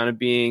pitching kind of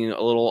being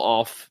a little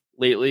off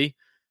lately,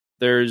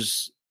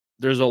 there's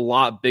a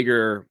lot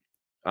bigger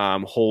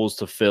holes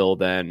to fill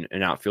than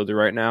an outfielder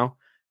right now.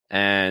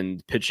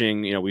 And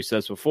pitching, we said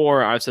this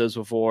before, I've said this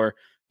before,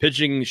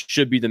 pitching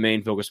should be the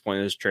main focus point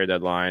of this trade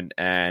deadline.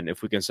 And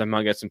if we can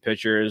somehow get some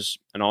pitchers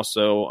and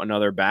also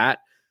another bat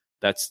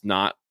that's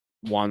not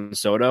Juan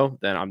Soto,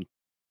 then I'm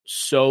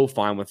so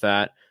fine with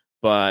that.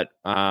 But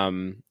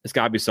it's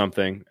got to be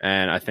something.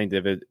 And I think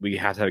that we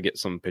have to get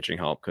some pitching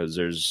help, because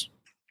there's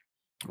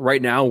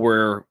right now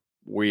where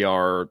we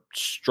are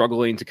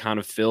struggling to kind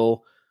of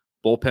fill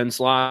bullpen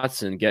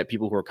slots and get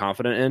people who are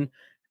confident in.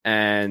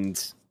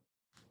 And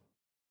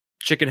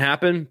shit can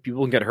happen.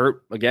 People can get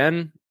hurt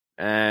again.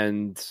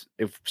 And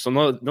if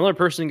another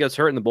person gets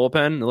hurt in the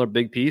bullpen, another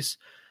big piece,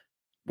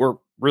 we're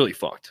really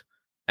fucked.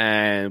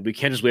 And we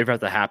can't just wait for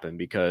that to happen,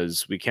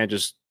 because we can't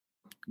just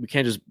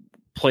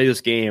play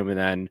this game and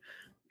then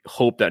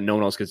hope that no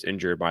one else gets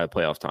injured by the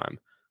playoff time.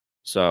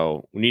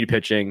 So we need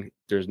pitching.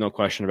 There's no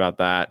question about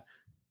that.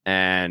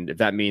 And if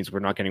that means we're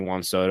not getting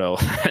Juan Soto,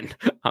 then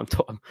I'm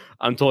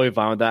totally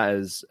fine with that,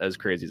 as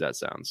crazy as that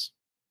sounds.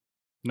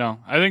 No,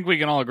 I think we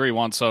can all agree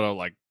Juan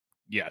Soto,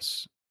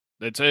 yes.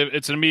 It's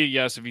an immediate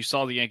yes. If you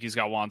saw the Yankees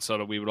got Juan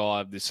Soto, we would all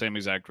have the same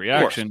exact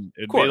reaction.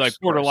 It'd be like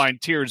borderline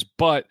tears.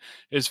 But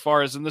as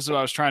far as, and this is what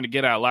I was trying to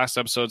get at last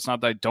episode, it's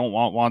not that I don't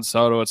want Juan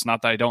Soto. It's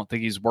not that I don't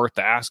think he's worth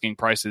the asking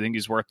price. I think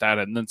he's worth that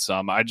and then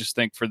some. I just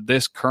think for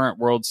this current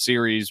World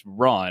Series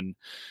run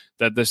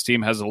that this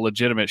team has a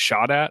legitimate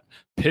shot at,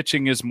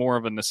 pitching is more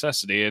of a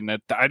necessity. And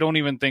that I don't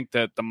even think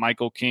that the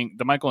Michael King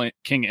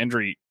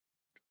injury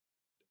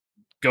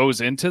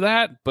goes into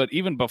that, but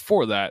even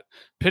before that,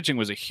 pitching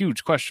was a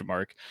huge question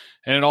mark,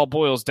 and it all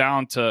boils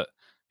down to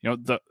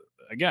the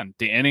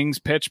innings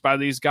pitched by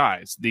these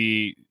guys.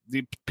 The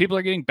people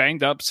are getting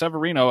banged up.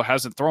 Severino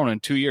hasn't thrown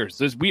in 2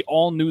 years. We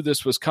all knew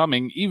this was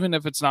coming, even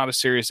if it's not a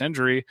serious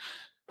injury.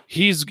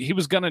 He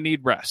was going to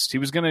need rest. He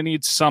was going to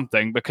need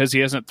something, because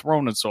he hasn't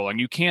thrown in so long.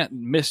 You can't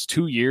miss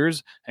 2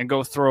 years and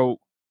go throw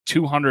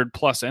 200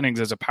 plus innings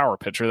as a power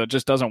pitcher. That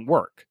just doesn't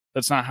work.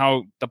 That's not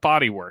how the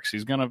body works.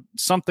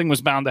 Something was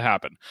bound to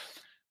happen.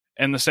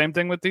 And the same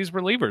thing with these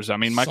relievers. I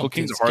mean, Michael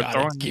King's a hard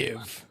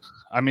thrower.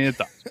 I mean, it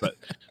does.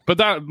 But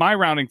that my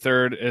rounding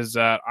third is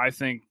that I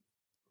think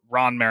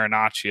Ron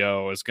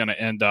Marinaccio is going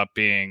to end up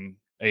being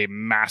a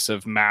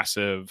massive,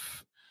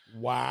 massive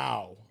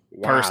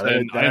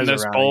person in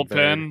this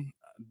bullpen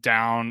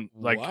down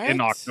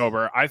in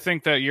October. I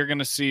think that you're going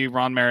to see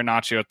Ron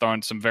Marinaccio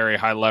throwing some very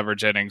high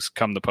leverage innings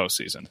come the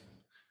postseason.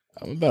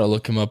 I'm about to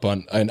look him up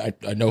on. I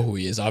know who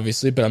he is,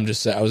 obviously, but I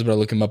was about to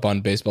look him up on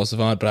Baseball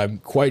Savant, but I'm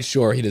quite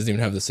sure he doesn't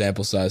even have the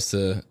sample size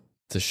to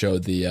show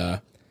the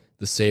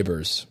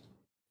Sabres.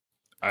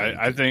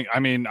 I think. I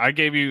mean,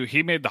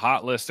 he made the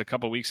hot list a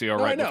couple weeks ago,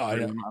 right? I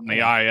know. On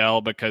the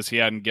IL, because he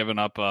hadn't given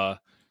up a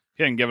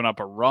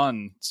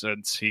run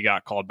since he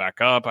got called back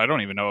up. I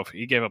don't even know if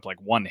he gave up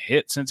one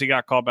hit since he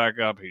got called back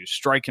up. He was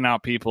striking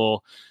out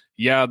people.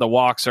 Yeah, the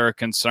walks are a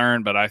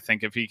concern, but I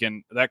think if he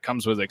can, that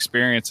comes with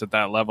experience at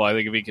that level. I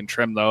think if he can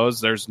trim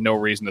those, there's no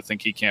reason to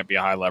think he can't be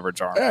a high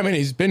leverage arm. Yeah, I mean,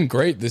 he's been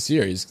great this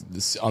year.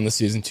 He's on the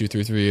season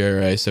 2.33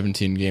 ERA,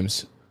 17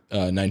 games,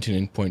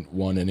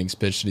 19.1 innings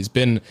pitched. And he's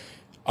been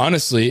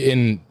honestly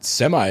in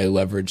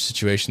semi-leverage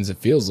situations. It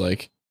feels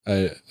like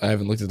I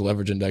haven't looked at the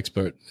leverage index,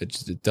 but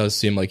it does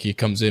seem like he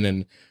comes in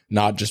and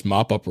not just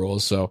mop-up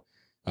roles. So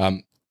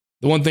the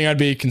one thing I'd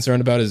be concerned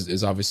about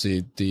is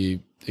obviously the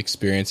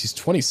experience. He's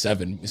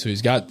 27, so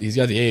he's got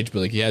the age, but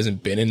like he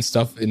hasn't been in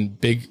stuff in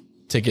big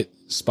ticket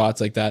spots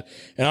like that.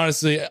 And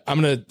honestly,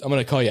 I'm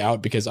gonna call you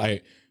out because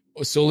I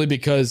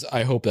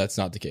hope that's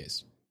not the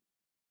case.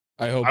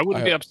 I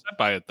wouldn't be upset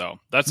by it though.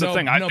 That's the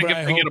thing. I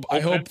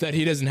hope that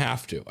he doesn't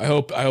have to. I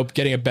hope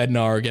getting a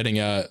Bednar or getting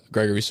a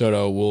Gregory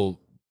Soto will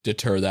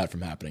deter that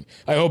from happening.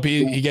 I hope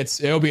he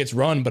gets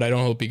run, but I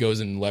don't hope he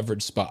goes in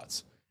leverage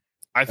spots.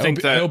 I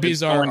hope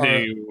he's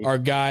our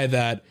guy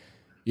that,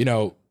 you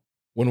know,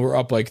 when we're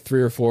up like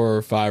 3 or 4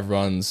 or 5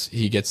 runs,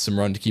 he gets some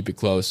run to keep it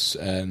close,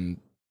 and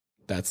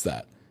that's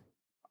that.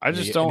 I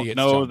just don't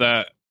know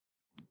that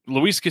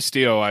Luis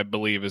Castillo, I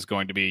believe, is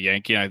going to be a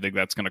Yankee, and I think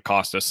that's going to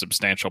cost a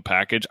substantial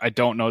package. I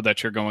don't know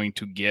that you're going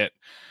to get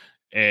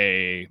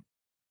a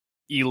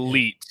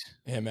elite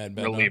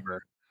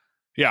reliever.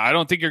 Yeah, I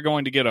don't think you're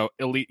going to get a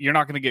elite. You're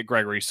not going to get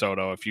Gregory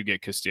Soto if you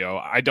get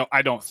Castillo. I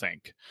don't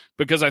think,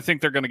 because I think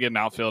they're going to get an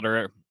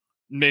outfielder.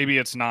 Maybe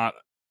it's not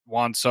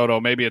Juan Soto,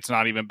 maybe it's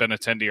not even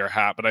Benintendi or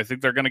Happ, but I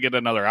think they're going to get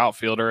another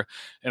outfielder,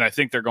 and I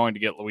think they're going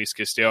to get Luis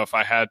Castillo. If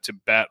I had to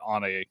bet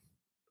on a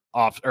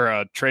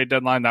trade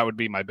deadline, that would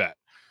be my bet.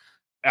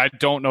 I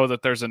don't know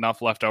that there's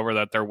enough left over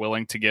that they're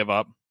willing to give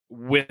up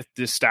with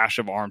the stash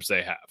of arms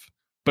they have.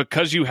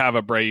 Because you have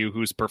Abreu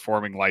who's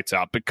performing lights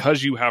out,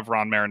 because you have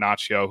Ron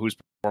Marinaccio who's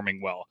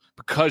performing well,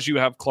 because you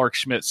have Clark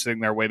Schmidt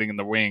sitting there waiting in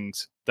the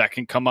wings that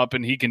can come up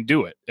and he can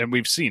do it, and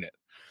we've seen it.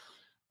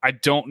 I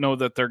don't know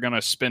that they're going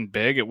to spin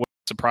big. It wouldn't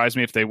surprise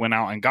me if they went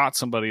out and got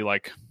somebody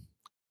like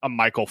a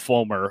Michael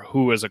Fulmer,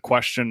 who is a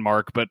question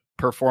mark, but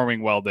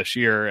performing well this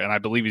year, and I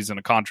believe he's in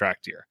a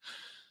contract year.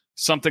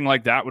 Something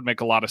like that would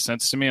make a lot of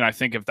sense to me, and I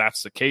think if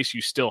that's the case,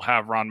 you still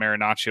have Ron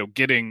Marinaccio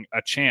getting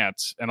a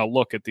chance and a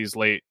look at these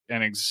late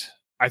innings.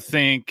 I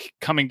think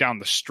coming down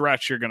the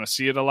stretch, you're going to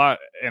see it a lot,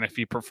 and if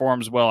he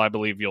performs well, I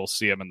believe you'll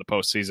see him in the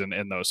postseason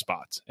in those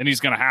spots, and he's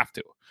going to have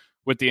to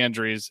with the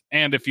injuries.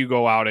 And if you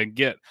go out and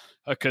get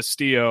a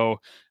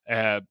Castillo,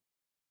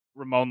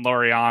 Ramon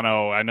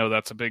Laureano, I know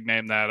that's a big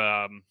name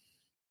that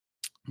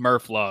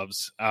Murph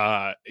loves.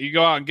 You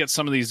go out and get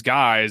some of these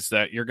guys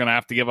that you're going to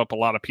have to give up a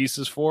lot of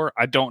pieces for.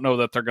 I don't know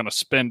that they're going to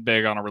spend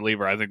big on a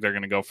reliever. I think they're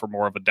going to go for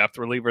more of a depth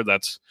reliever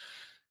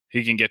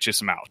he can get you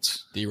some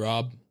outs.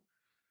 D-Rob.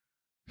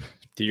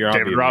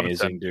 David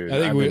Robinson, dude.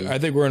 I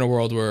think we're in a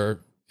world where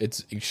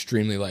it's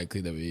extremely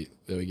likely that we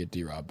get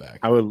D-Rob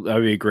back. That would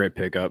be a great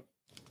pickup.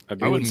 I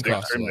wouldn't say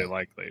extremely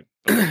likely.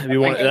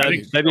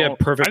 That'd be a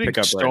perfect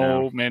pickup.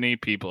 So many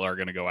people are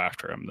going to go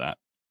after him.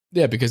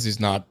 Yeah, because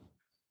he's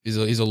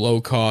a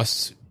low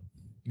cost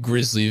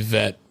Grizzly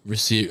vet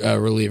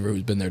reliever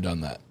who's been there,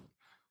 done that.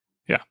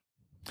 Yeah,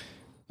 I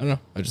don't know.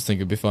 I just think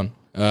it'd be fun.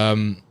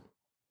 Why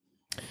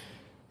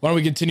don't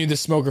we continue the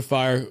smoker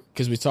fire?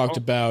 Because we talked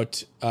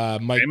about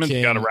Mike Raymond's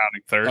King. got a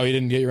rounding third. Oh, you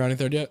didn't get your rounding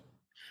third yet?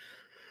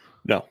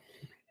 No.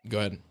 Go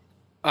ahead.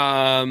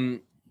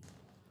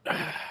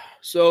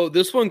 So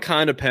this one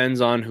kind of depends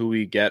on who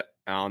we get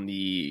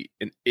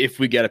if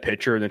we get a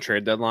pitcher in the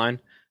trade deadline,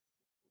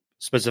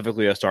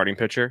 specifically a starting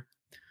pitcher.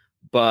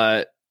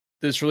 But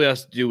this really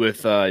has to do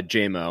with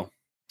JMO.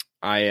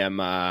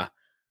 I'm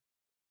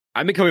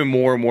becoming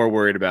more and more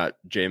worried about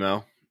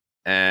JMO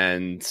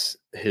and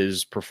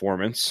his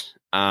performance.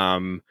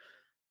 Looking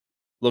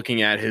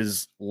at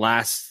his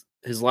last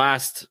what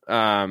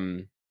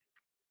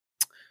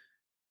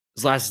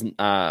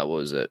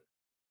was it?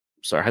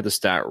 Sorry, I had the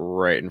stat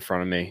right in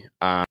front of me.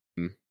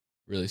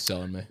 Really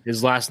selling me.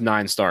 His last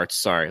 9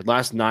 starts.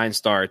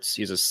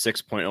 He's a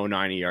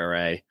 6.09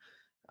 ERA.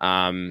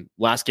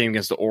 Last game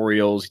against the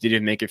Orioles, he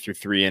didn't make it through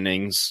 3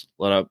 innings.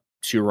 Let up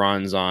 2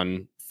 runs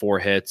on 4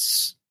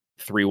 hits,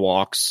 3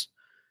 walks.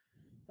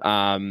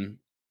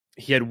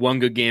 He had 1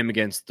 good game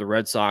against the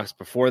Red Sox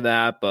before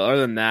that, but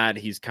other than that,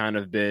 he's kind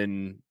of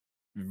been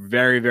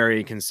very, very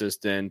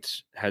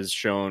inconsistent. Has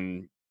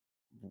shown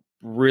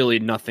really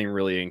nothing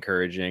really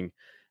encouraging.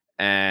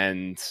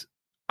 And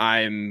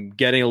I'm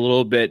getting a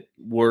little bit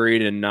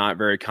worried and not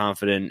very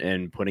confident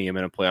in putting him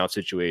in a playoff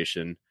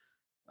situation.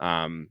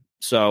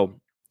 So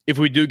if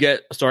we do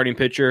get a starting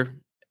pitcher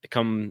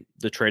come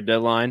the trade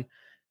deadline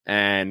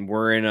and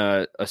we're in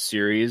a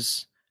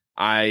series,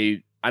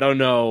 I don't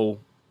know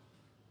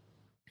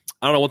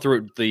what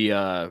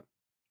the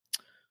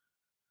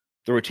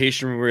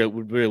rotation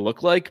would really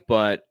look like,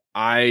 but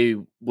I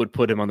would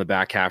put him on the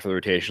back half of the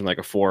rotation, like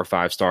a 4 or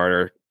 5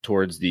 starter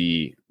towards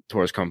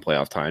come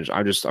playoff times.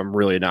 I'm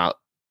really not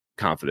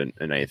confident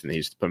in anything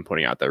he's been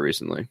putting out there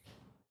recently.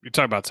 You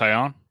talking about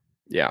Taillon?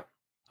 Yeah.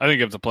 I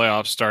think if the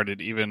playoffs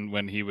started, even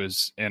when he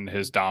was in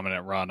his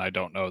dominant run, I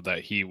don't know that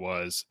he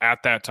was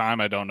at that time.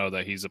 I don't know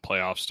that he's a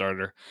playoff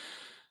starter.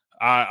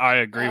 I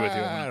agree with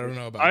you. I don't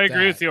know about I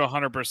agree that. with you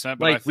 100%.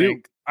 But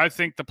Like, I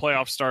think the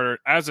playoff starter,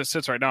 as it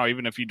sits right now,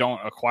 even if you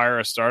don't acquire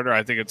a starter,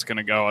 I think it's going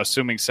to go.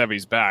 Assuming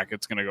Sevy's back,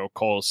 it's going to go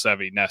Cole,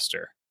 Sevy,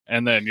 Nestor,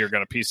 and then you're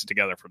going to piece it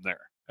together from there.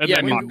 And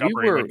then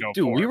Montgomery would go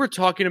forward. we were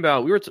talking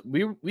about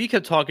we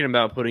kept talking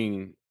about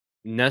putting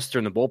Nestor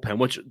in the bullpen,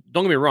 which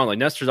don't get me wrong, like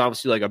Nestor's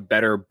obviously like a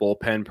better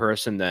bullpen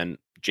person than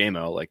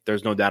JMO. Like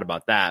there's no doubt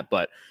about that.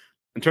 But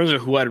in terms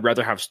of who I'd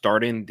rather have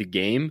starting the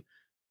game,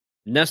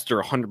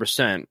 Nestor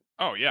 100%.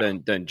 Oh yeah.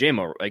 Than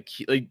JMO. Like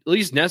at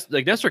least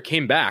Nestor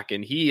came back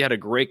and he had a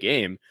great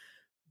game,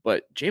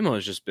 but JMO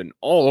has just been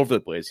all over the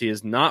place. He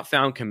has not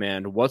found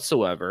command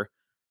whatsoever.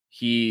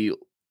 He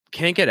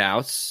can't get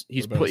outs.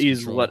 His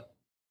control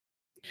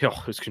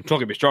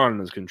can be stronger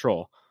than his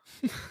control.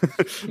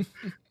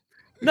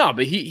 No,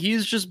 but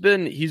he's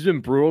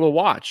been brutal to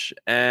watch.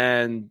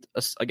 And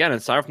again,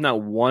 aside from that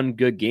one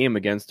good game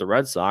against the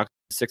Red Sox,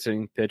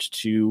 6-inning pitch,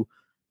 2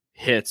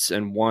 hits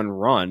and 1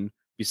 run.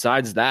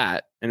 Besides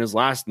that, in his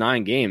last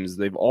 9 games,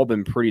 they've all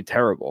been pretty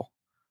terrible.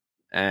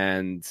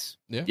 And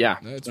yeah,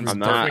 it's I'm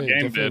not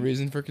definitely a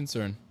reason for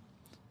concern.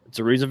 It's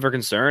a reason for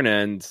concern,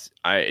 and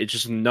it's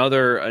just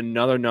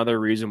another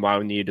reason why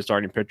we need a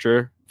starting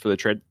pitcher for the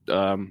trade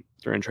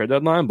during trade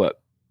deadline.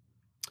 But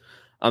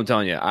I'm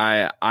telling you,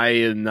 I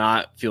am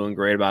not feeling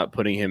great about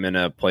putting him in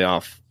a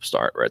playoff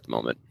start right at the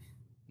moment.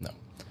 No,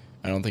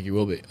 I don't think he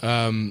will be.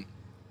 All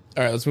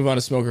right, let's move on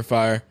to Smoke or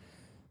Fire.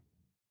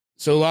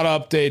 So a lot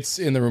of updates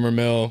in the rumor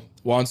mill.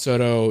 Juan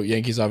Soto,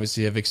 Yankees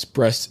obviously have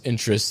expressed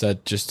interest.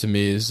 That just to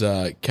me is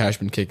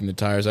Cashman kicking the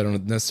tires. I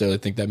don't necessarily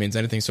think that means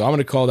anything. So I'm going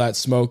to call that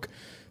Smoke.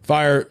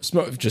 Fire,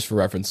 smoke, just for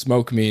reference.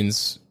 Smoke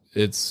means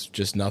it's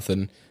just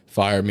nothing.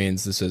 Fire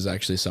means this is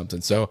actually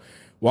something. So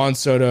Juan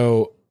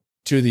Soto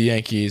to the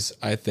Yankees,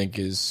 I think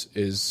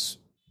is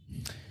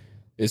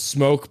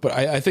smoke. But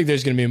I think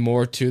there's going to be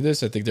more to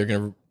this. I think they're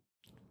going to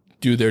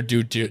do their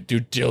due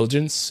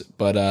diligence.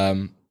 But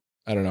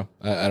I don't know.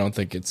 I don't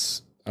think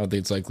it's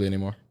likely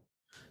anymore.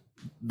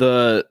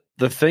 The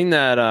thing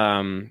that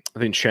I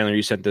think Chandler,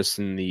 you sent this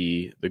in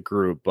the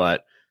group,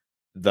 but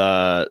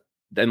the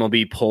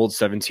MLB polled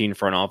 17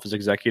 front office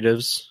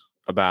executives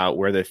about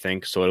where they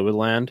think Soto would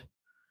land.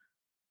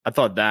 I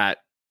thought that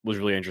was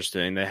really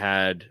interesting. They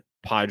had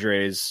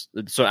Padres.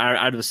 So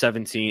out of the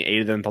 17,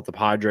 8 of them thought the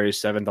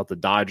Padres, 7 thought the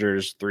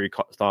Dodgers, 3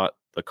 thought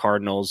the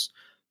Cardinals,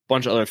 a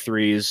bunch of other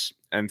 3s,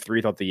 and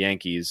 3 thought the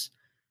Yankees.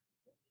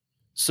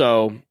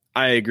 So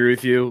I agree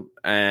with you,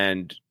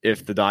 and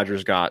if the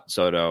Dodgers got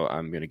Soto,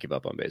 I'm going to give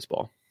up on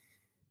baseball.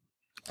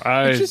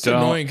 It's just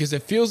annoying because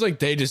it feels like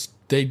they just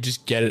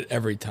get it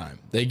every time.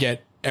 They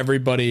get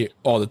everybody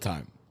all the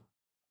time.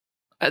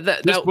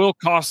 This will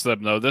cost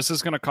them, though. This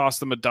is going to cost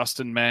them a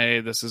Dustin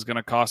May. This is going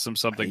to cost them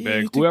something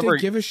big. Whoever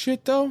give a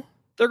shit, though,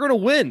 they're going to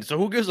win. So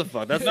who gives a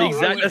fuck? That's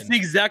the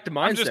exact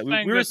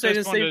mindset. We were saying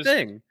the same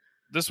thing.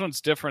 This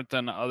one's different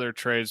than other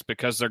trades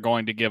because they're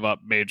going to give up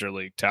major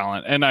league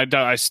talent, and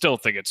I still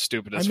think it's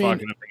stupid as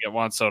fuck. And if they get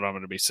Juan Soto, I'm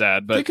going to be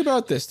sad. But think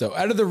about this though: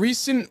 out of the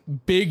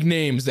recent big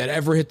names that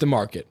ever hit the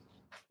market,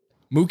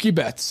 Mookie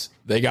Betts,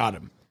 they got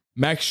him.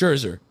 Max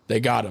Scherzer, they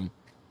got him.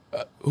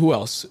 Who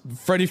else?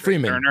 Freddie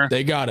Freeman, Turner.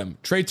 They got him.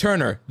 Trey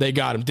Turner, they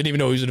got him. Didn't even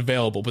know he was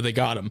available, but they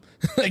got him.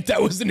 Like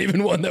that wasn't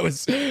even one that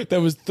was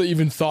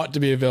even thought to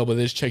be available.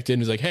 They just checked in.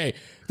 It was like, hey,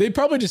 they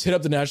probably just hit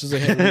up the Nationals.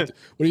 Like, hey,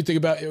 what do you think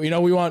about? We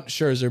want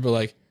Scherzer, but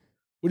like,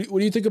 what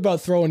do you think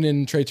about throwing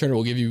in Trey Turner?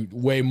 We'll give you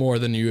way more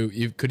than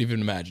you could even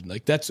imagine.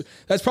 Like that's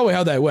probably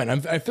how that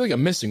went. I feel like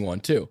I'm missing one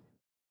too.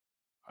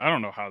 I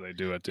don't know how they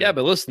do it. Dude. Yeah,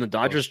 but listen, the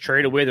Dodgers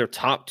trade away their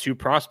top 2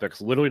 prospects,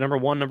 literally number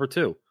 1, number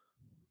 2.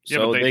 Yeah,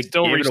 so but they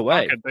still gave it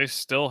away. They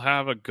still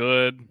have a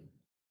good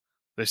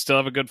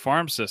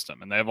farm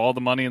system, and they have all the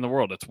money in the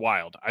world. It's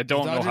wild. I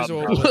don't know how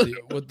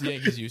what the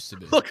Yankees used to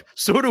be. Look,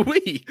 so do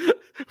we.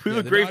 We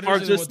have a great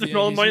farm system and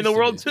all the money in the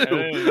world too.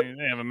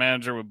 They have a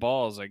manager with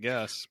balls, I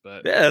guess.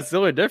 But yeah, that's the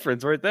only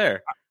difference right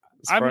there.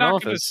 I'm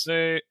not going to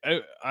say.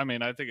 I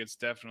mean, I think it's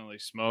definitely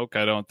smoke.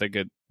 I don't think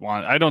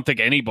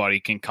anybody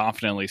can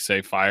confidently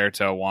say fire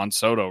to a Juan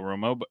Soto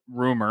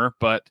rumor,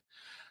 but.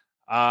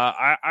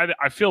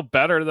 I feel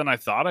better than I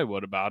thought I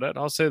would about it.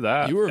 I'll say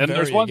that. You were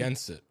very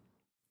against it.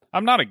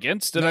 I'm not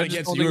against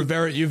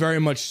it. You very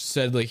much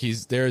said like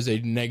there is a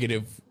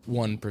negative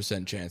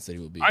 1% chance that he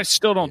will be. I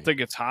still don't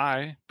think it's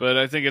high, but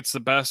I think it's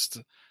the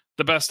best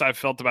I've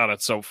felt about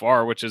it so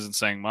far, which isn't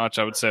saying much.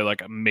 I would say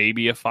like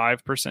maybe a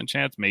 5%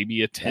 chance,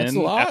 maybe a 10. That's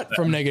a lot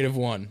from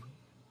 -1.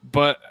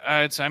 But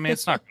it's not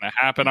going to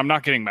happen. I'm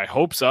not getting my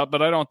hopes up,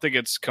 but I don't think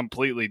it's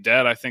completely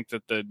dead. I think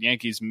that the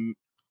Yankees.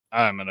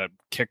 I'm going to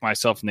kick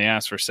myself in the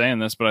ass for saying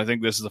this, but I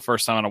think this is the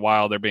first time in a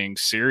while they're being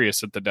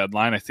serious at the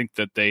deadline. I think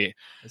that they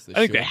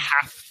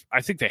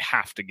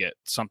have to get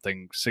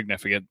something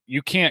significant.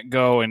 You can't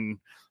go and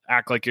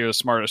act like you're the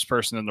smartest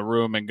person in the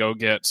room and go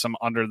get some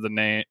under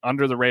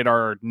the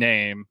radar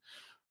name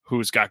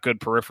who's got good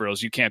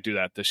peripherals. You can't do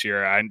that this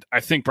year. I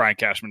think Brian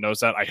Cashman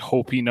knows that. I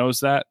hope he knows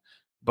that.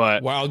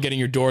 But while getting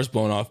your doors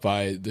blown off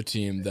by the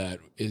team that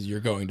is you're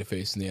going to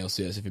face in the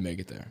LCS if you make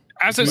it there.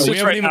 as it We sits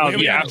haven't right even, now, we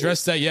haven't yeah, even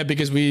addressed that yet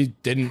because we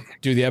didn't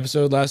do the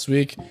episode last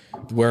week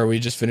where we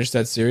just finished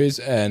that series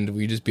and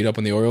we just beat up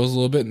on the Orioles a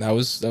little bit, and that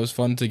was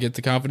fun to get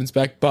the confidence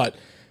back. But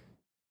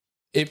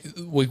if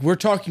we're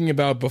talking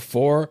about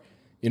before,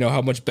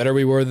 how much better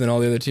we were than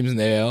all the other teams in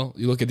the AL.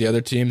 You look at the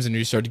other teams and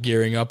you start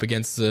gearing up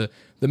against the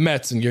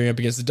Mets and gearing up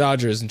against the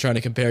Dodgers and trying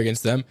to compare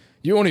against them.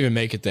 You won't even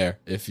make it there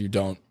if you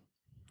don't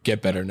get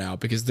better now,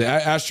 because the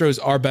Astros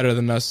are better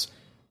than us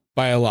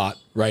by a lot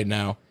right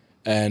now,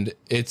 and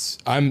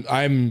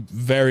I'm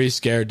very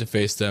scared to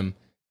face them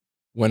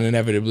when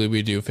inevitably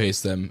we do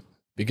face them,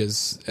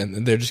 because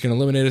and they're just going to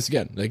eliminate us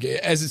again. Like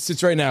as it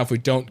sits right now, if we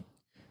don't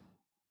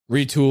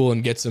retool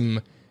and get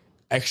some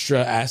extra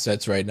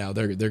assets right now,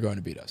 they're going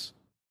to beat us.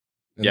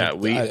 And Yeah,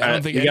 I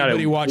don't think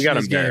anybody watching these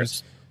games.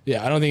 embarrassed.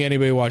 Yeah, I don't think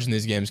anybody watching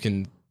these games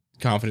can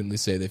confidently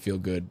say they feel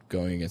good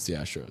going against the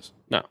Astros.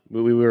 No,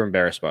 we were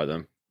embarrassed by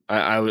them.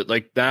 I would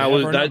like They have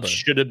our that number.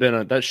 should have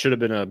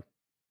been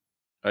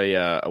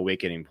a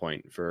awakening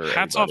point for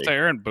hats off everybody. to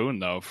Aaron Boone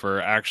though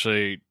for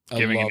actually I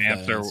giving love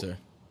an that answer.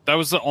 That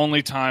was the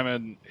only time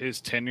in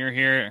his tenure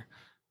here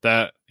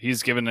that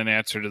he's given an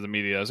answer to the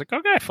media. I was like,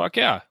 okay, fuck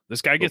yeah,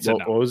 this guy gets it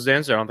What now. was the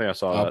answer? I don't think I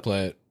saw I'll that.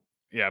 play it.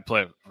 Yeah,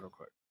 play it real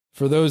quick.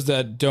 For those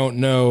that don't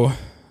know,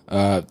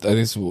 I think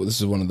this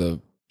is one of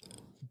the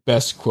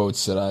best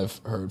quotes that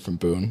I've heard from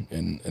Boone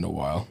in a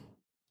while.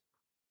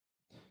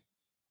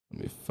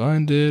 Let me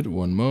find it.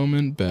 One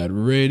moment. Bad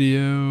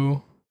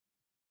radio.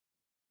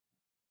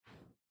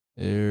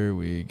 There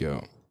we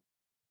go.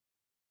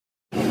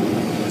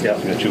 Yeah,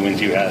 the 2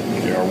 wins you had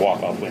are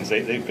walk-off wins.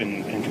 They've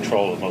been in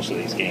control of most of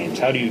these games.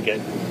 How do you get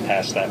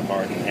past that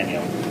part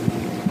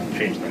and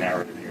change the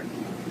narrative here?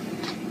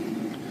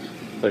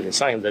 But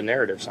the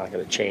narrative's not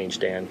going to change,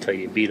 Dan, until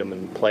you beat them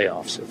in the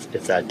playoffs,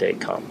 if that day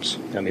comes.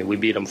 I mean, we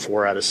beat them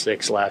 4 out of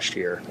 6 last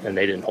year, and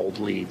they didn't hold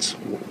leads.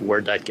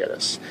 Where'd that get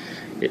us?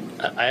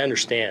 I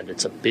understand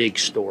it's a big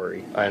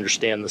story. I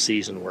understand the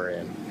season we're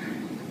in.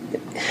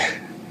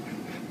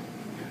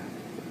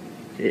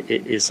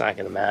 It's not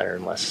going to matter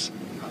unless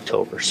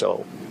October.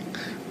 So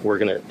we're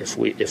gonna, if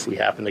we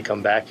happen to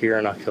come back here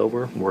in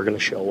October, we're going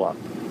to show up.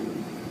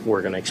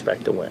 We're going to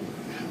expect to win.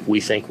 We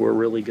think we're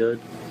really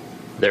good.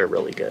 They're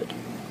really good.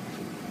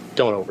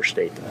 Don't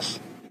overstate this.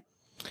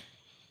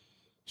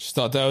 Just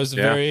thought that was a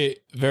very,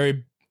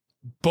 very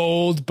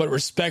bold but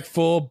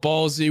respectful,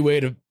 ballsy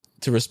way to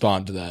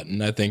respond to that,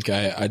 and I think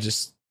I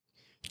just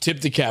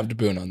tipped the cap to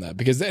Boone on that,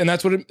 because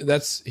that's what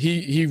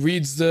he can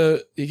read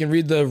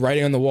the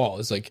writing on the wall.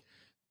 It's like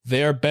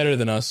they are better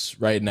than us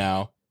right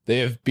now. They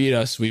have beat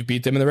us. We've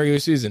beat them in the regular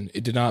season.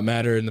 It did not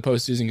matter in the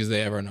postseason because they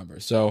have our number.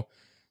 So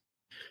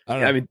I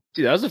don't know. I mean,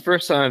 dude, that was the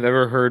first time I've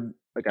ever heard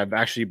I've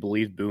actually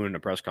believed Boone in a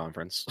press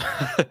conference.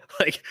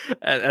 Like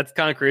that's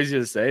kind of crazy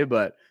to say,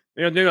 but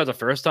maybe that's the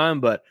first time.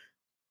 But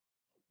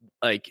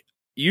like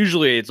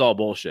usually it's all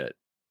bullshit.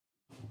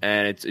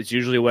 And it's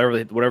usually whatever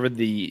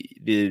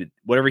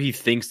he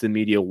thinks the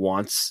media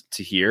wants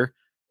to hear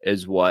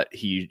is what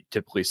he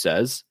typically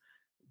says.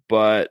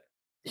 But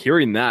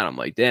hearing that, I'm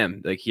like,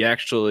 damn, like he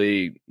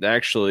actually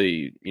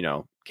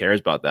cares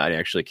about that. He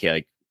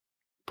actually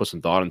put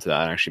some thought into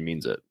that and actually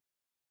means it.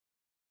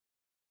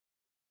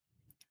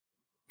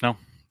 No,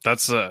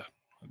 that's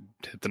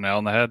hit the nail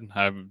on the head.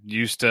 I'm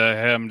used to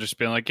him just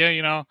being like,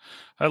 yeah,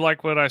 I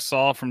like what I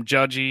saw from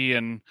Judgy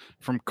and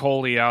from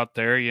Coley out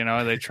there.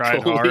 They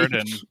tried hard,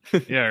 and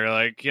you're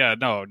like, yeah,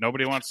 no,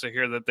 nobody wants to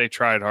hear that they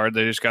tried hard.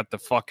 They just got the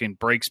fucking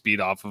brake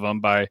speed off of them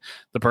by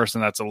the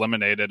person that's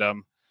eliminated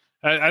them.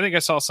 I think I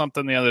saw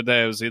something the other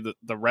day. It was either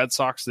the Red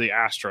Sox or the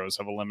Astros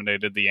have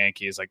eliminated the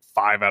Yankees like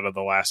 5 out of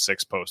the last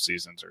 6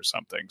 postseasons or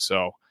something.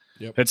 So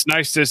It's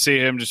nice to see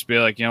him just be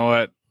like, you know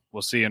what,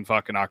 we'll see you in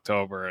fucking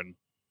October, and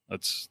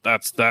that's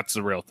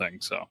the real thing.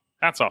 So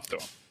hats off to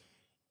him.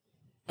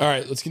 All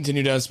right, let's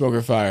continue down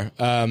Smoker Fire.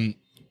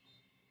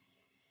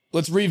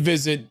 Let's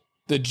revisit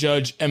the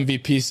Judge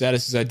MVP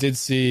status, because I did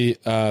see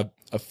a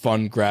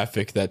fun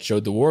graphic that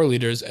showed the WAR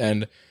leaders,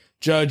 and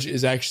Judge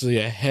is actually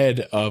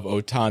ahead of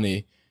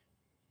Ohtani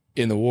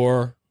in the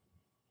WAR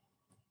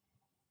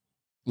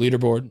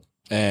leaderboard.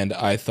 And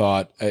I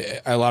thought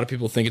a lot of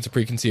people think it's a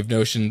preconceived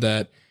notion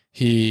that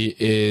he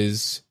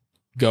is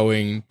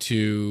going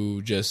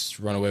to just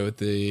run away with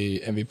the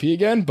MVP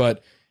again,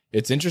 but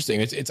it's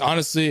interesting. It's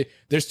honestly,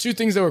 there's 2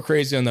 things that were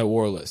crazy on that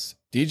WAR list.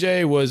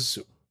 DJ was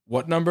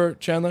what number,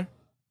 Chandler?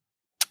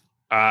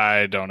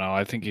 I don't know.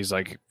 I think he's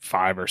like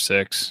 5 or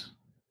 6.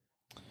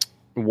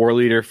 WAR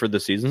leader for the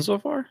season so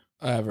far?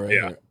 I have it right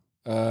here.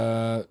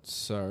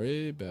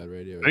 Sorry, bad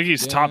radio. I think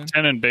he's top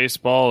 10 in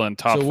baseball and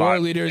top 5. So WAR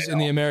leaders in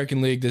the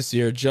American League this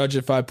year: Judge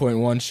at 5.1,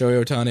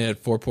 Shohei Ohtani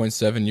at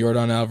 4.7,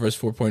 Yordan Alvarez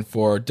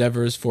 4.4,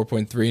 Devers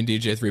 4.3, and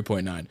DJ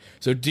 3.9.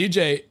 So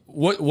DJ,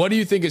 what do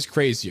you think is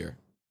crazier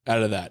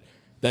out of that?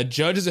 That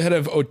Judge is ahead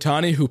of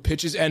Ohtani, who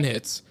pitches and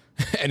hits,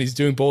 and he's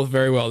doing both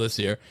very well this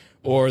year,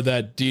 or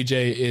that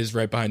DJ is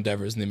right behind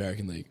Devers in the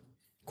American League?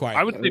 Quiet.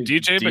 I would say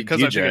DJ D-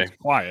 because I DJ. think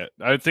it's quiet.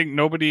 I think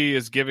nobody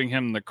is giving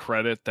him the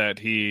credit that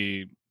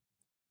he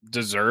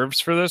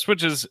deserves for this,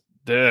 which is,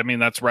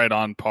 that's right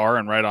on par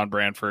and right on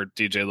brand for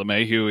DJ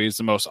LeMahieu. He's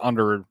the most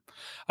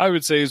I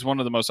would say he's one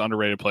of the most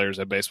underrated players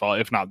in baseball,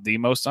 if not the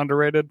most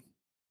underrated.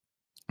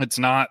 It's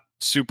not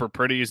super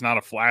pretty. He's not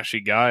a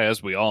flashy guy,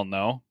 as we all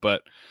know,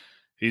 but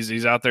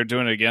he's out there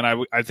doing it again.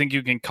 I think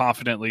you can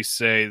confidently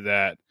say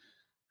that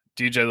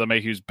DJ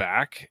LeMahieu's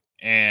back,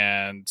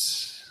 and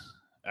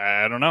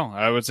I don't know.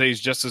 I would say he's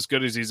just as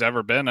good as he's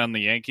ever been on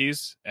the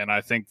Yankees, and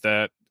I think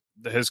that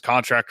his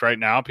contract right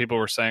now, people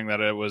were saying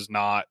that it was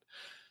not,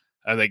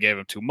 they gave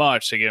him too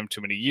much. They gave him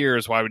too many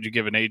years. Why would you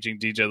give an aging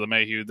DJ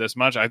LeMahieu this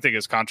much? I think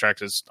his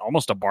contract is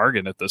almost a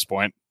bargain at this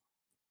point.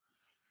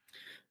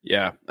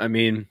 Yeah, I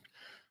mean,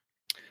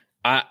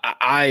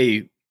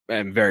 I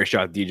am very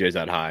shocked DJ's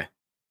that high,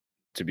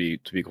 to be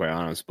quite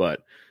honest.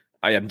 But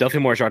I am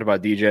definitely more shocked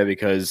about DJ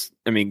because,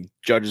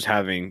 Judge is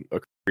having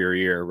a career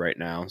year right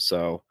now.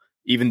 So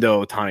even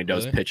though Ohtani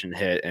does pitch and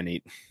hit, and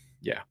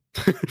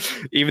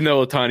even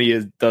though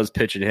Ohtani does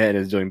pitch and hit and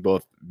is doing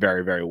both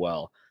very, very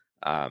well,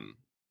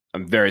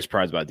 I'm very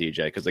surprised about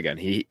DJ because, again,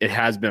 it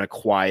has been a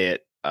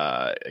quiet,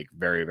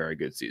 very, very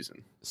good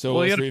season.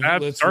 So he had a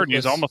bad start.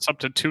 He's almost up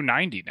to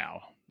 290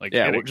 now.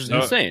 Which is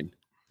insane.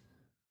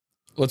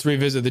 Let's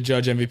revisit the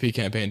Judge MVP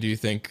campaign. Do you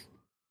think?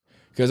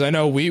 Because I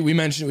know we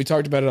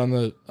talked about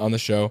it on the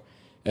show,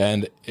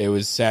 and it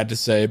was sad to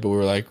say, but we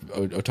were like,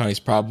 Ohtani's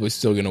probably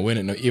still going to win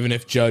it, no, even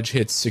if Judge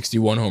hits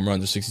 61 home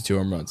runs or 62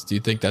 home runs. Do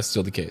you think that's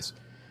still the case?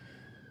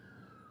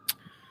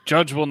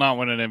 Judge will not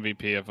win an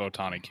MVP if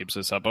Ohtani keeps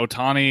this up.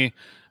 Ohtani,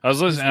 I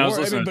was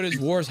listening. But his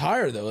WAR's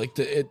higher though. And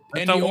the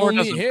he WAR only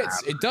doesn't hits.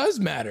 matter. It does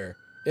matter.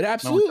 It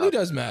absolutely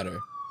does matter.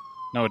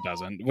 No, it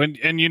doesn't.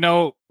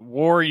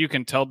 WAR you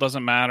can tell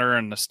doesn't matter,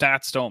 and the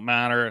stats don't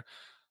matter.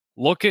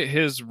 Look at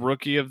his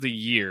Rookie of the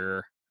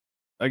Year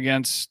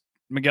against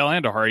Miguel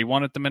Andujar. He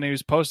won it the minute he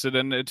was posted,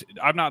 and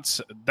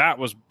that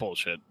was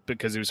bullshit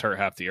because he was hurt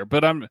half the year.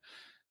 But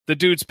the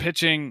dude's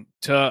pitching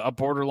to a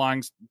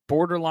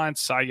borderline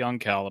Cy Young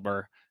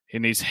caliber,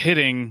 and he's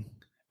hitting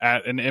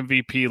at an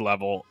MVP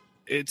level.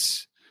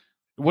 It's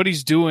what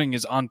he's doing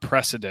is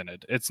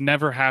unprecedented. It's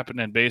never happened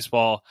in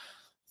baseball.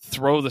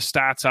 Throw the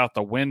stats out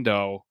the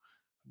window,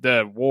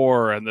 the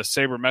WAR and the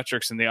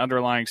sabermetrics and the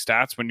underlying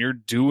stats. When you're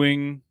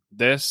doing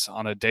this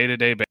on a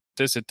day-to-day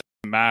basis, it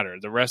doesn't matter.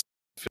 The rest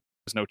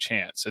has no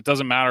chance. It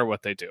doesn't matter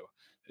what they do.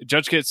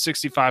 Judge gets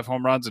 65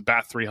 home runs and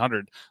bat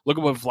 300. Look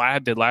at what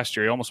Vlad did last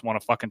year. He almost won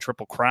a fucking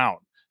Triple Crown,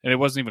 and it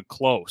wasn't even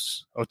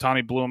close.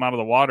 Ohtani blew him out of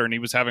the water, and he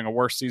was having a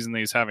worse season than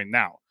he's having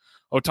now.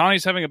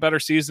 Ohtani's having a better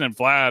season, and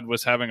Vlad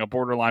was having a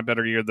borderline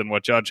better year than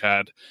what Judge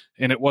had,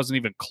 and it wasn't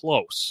even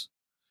close.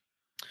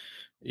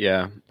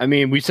 Yeah,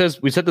 we said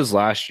this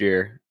last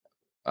year.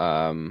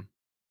 I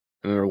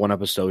remember one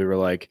episode we were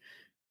like,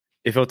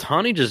 if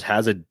Ohtani just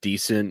has a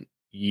decent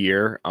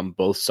year on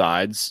both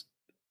sides,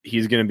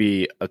 he's going to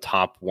be a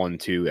top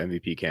 1-2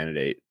 MVP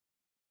candidate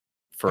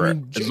for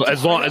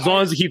as long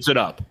as he keeps it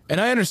up.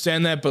 And I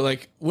understand that,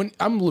 but when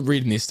I'm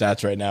reading these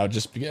stats right now,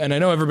 and I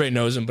know everybody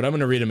knows them, but I'm going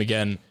to read them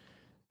again.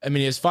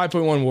 He has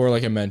 5.1 WAR,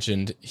 like I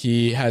mentioned.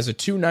 He has a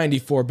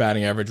 294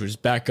 batting average, which is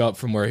back up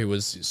from where he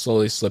was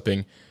slowly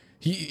slipping.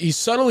 He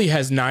subtly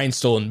has 9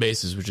 stolen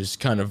bases, which is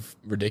kind of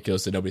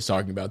ridiculous that nobody's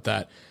talking about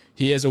that.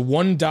 He has a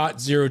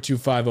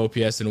 1.025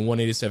 OPS and a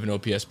 187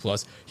 OPS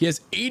plus. He has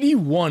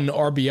 81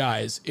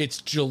 RBIs.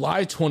 It's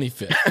July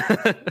 25th.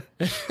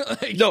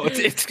 No,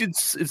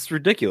 it's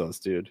ridiculous,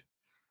 dude.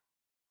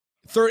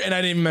 And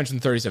I didn't even mention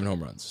 37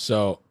 home runs.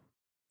 So,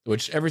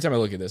 which every time I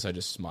look at this, I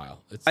just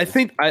smile. I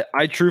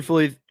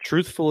truthfully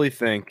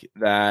think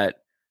that,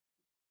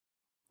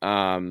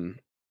 and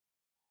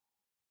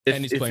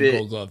he's playing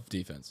Gold Glove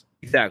defense.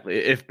 Exactly.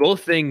 If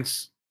both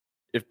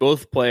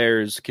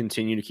players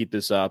continue to keep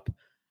this up,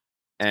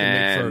 it's going to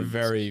make for a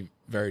very,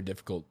 very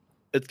difficult.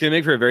 It's going to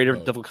make for a very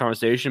difficult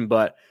conversation.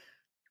 But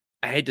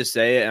I hate to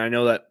say it, and I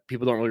know that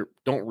people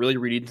don't really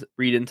read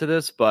into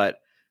this, but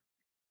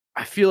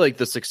I feel like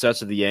the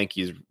success of the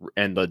Yankees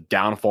and the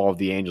downfall of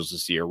the Angels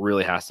this year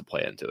really has to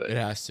play into it. It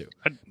has to.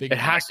 It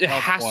has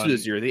to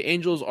this year. The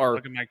Angels are.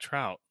 Look at Mike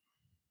Trout.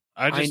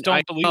 I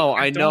don't believe.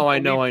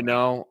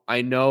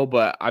 I know,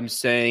 but I'm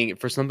saying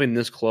for something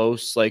this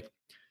close,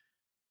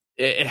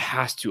 it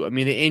has to.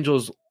 The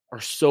Angels are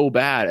so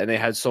bad, and they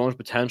had so much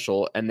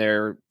potential, and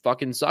they're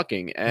fucking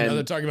sucking. And now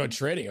they're talking about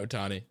trading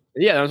Ohtani.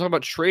 Yeah, they're talking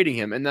about trading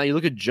him, and now you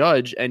look at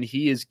Judge, and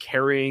he is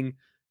carrying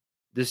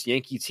this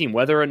Yankee team,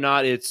 whether or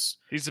not he's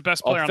the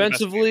best player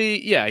offensively. On the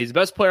best team. Yeah, he's the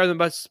best player on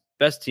the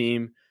best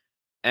team,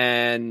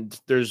 and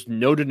there's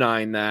no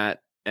denying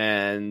that.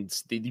 And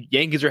the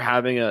Yankees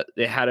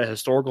they had a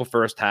historical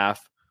first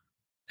half,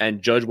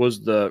 and Judge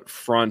was the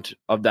front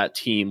of that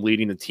team,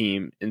 leading the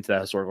team into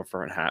that historical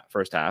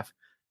first half.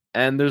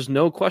 And there's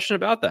no question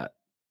about that.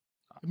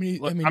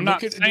 I'm not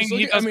saying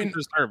he doesn't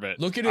deserve it.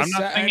 Look at his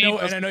stats.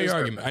 I know your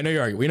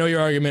argument. We know your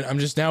argument. I'm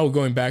just now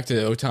going back to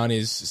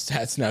Ohtani's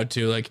stats now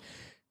too.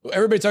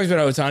 Everybody talks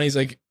about Ohtani's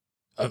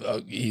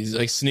he's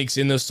like sneaks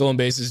in those stolen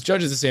bases.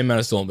 Judge has the same amount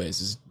of stolen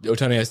bases.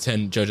 Ohtani has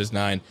 10, Judge has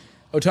 9.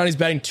 Ohtani's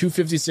batting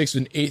 .256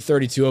 with an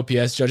 .832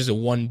 OPS. Judge has a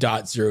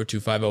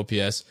 1.025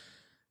 OPS.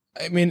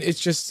 I mean,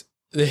 it's just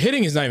the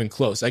hitting is not even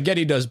close. I get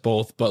he does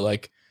both, but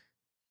like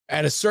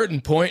at a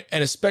certain point,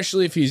 and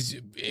especially if he's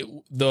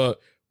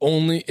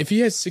if he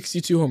has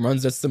 62 home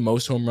runs, that's the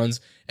most home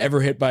runs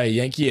ever hit by a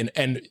Yankee,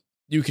 and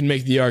you can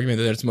make the argument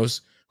that it's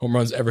most home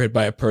runs ever hit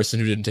by a person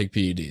who didn't take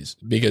PEDs,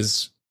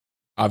 because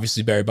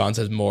obviously Barry Bonds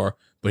has more,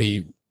 but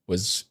he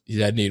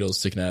had needles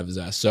sticking out of his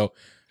ass. So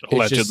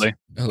allegedly,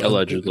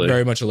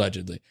 very much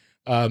allegedly,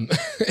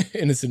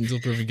 innocent until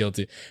proven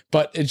guilty.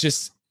 But it's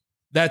just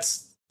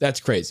that's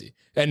crazy.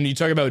 And you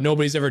talk about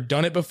nobody's ever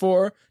done it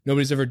before.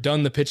 Nobody's ever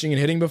done the pitching and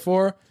hitting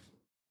before.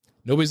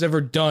 Nobody's ever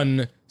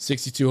done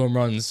 62 home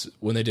runs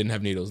when they didn't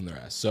have needles in their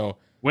ass. So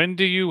when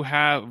do you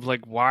have,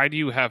 like, why do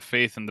you have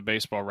faith in the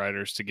baseball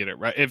writers to get it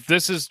right? If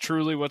this is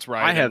truly what's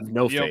right, I have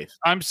no faith.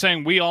 I'm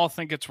saying we all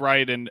think it's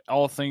right and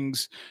all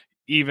things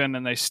even,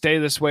 and they stay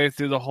this way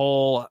through the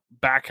whole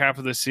back half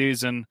of the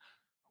season.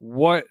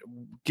 What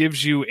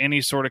gives you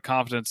any sort of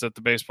confidence that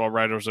the baseball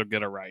writers will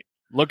get it right?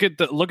 Look at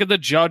the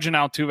Judge and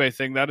Altuve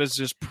thing. That is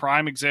just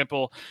prime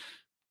example,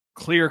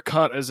 clear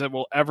cut as it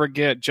will ever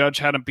get. Judge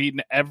had him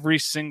beaten every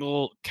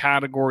single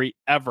category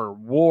ever,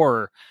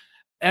 WAR,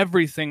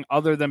 everything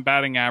other than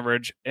batting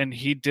average, and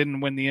he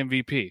didn't win the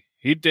MVP.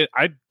 He did.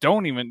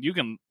 You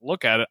can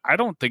look at it. I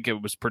don't think it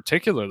was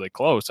particularly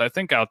close. I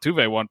think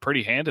Altuve won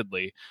pretty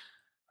handedly.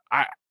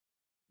 I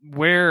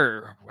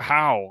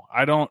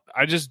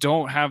just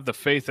don't have the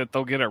faith that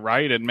they'll get it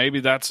right, and maybe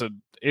that's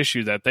an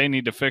issue that they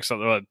need to fix.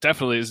 Well, it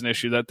definitely is an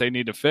issue that they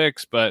need to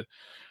fix, but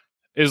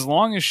as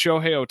long as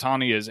Shohei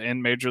Ohtani is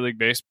in Major League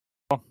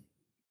Baseball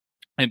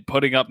and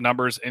putting up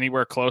numbers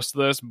anywhere close to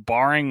this,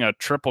 barring a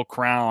triple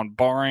crown,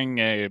 barring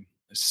a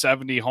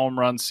 70 home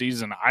run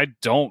season, I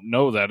don't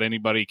know that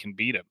anybody can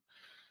beat him.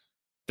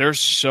 They're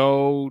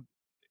so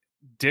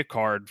dick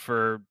hard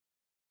for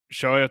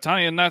Shohei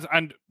Ohtani, and that's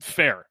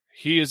fair.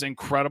 He is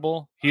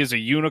incredible. He is a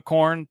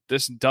unicorn.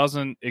 This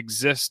doesn't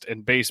exist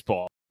in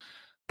baseball,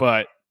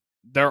 but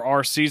there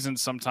are seasons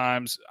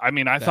sometimes. I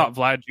mean, I thought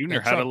Vlad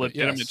Jr. had a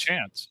legitimate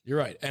chance. You're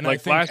right. And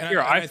like last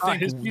year, I thought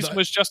his season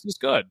was just as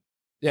good.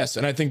 Yes,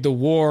 and I think the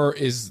WAR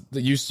is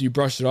you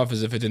brushed it off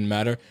as if it didn't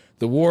matter.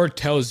 The WAR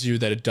tells you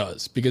that it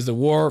does, because the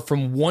WAR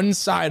from one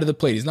side of the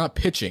plate, he's not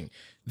pitching.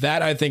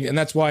 That I think, and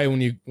that's why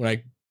when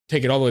I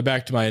take it all the way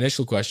back to my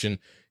initial question,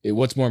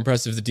 what's more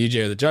impressive, the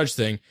DJ or the Judge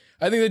thing?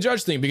 I think the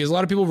Judge thing, because a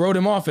lot of people wrote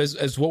him off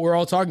as what we're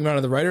all talking about,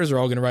 and the writers are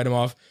all going to write him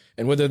off.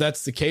 And whether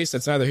that's the case,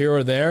 that's neither here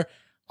or there.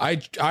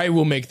 I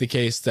will make the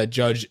case that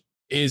Judge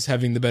is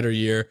having the better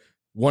year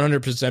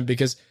 100%,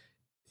 because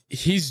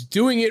he's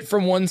doing it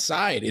from one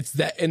side. It's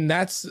that, and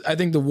that's, I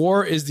think the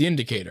WAR is the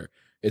indicator.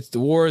 It's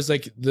the WAR is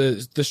like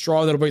the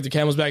straw that'll break the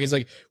camel's back. It's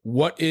like,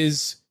 what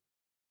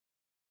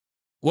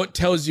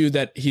tells you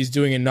that he's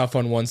doing enough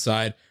on one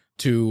side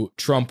to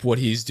trump what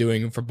he's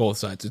doing for both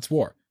sides? It's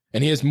WAR.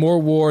 And he has more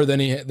WAR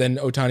than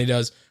Ohtani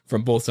does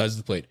from both sides of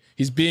the plate.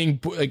 He's being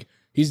like,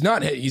 he's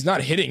not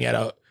hitting at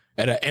an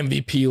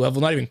MVP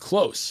level, not even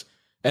close.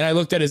 And I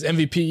looked at his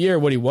MVP year,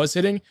 what he was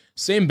hitting,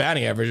 same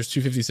batting average, was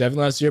 257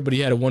 last year, but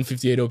he had a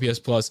 158 OPS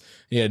plus, and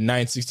he had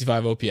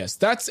 965 OPS.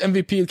 That's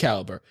MVP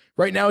caliber.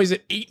 Right now he's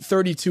at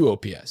 832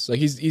 OPS. Like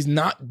he's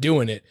not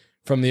doing it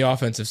from the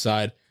offensive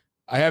side.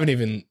 I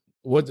haven't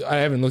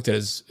looked at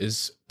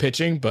his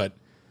pitching, but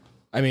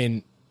I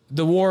mean,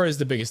 the WAR is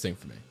the biggest thing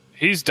for me.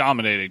 He's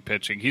dominating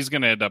pitching. He's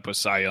going to end up with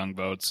Cy Young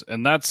votes,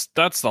 and that's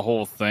the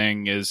whole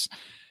thing. Is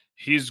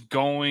he's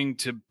going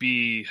to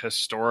be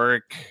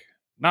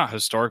not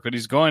historic, but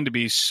he's going to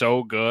be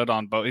so good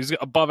on both. He's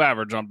above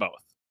average on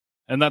both.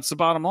 And that's the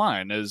bottom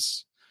line,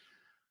 is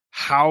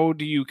how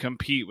do you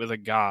compete with a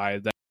guy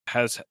that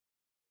has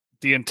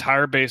the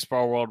entire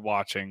baseball world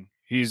watching?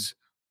 He's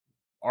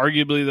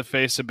arguably the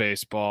face of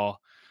baseball.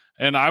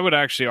 And I would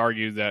actually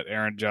argue that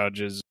Aaron Judge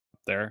is up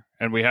there.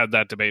 And we had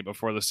that debate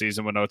before the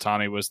season when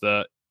Ohtani was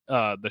the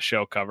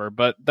show cover,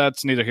 but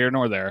that's neither here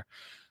nor there.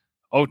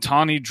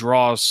 Ohtani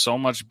draws so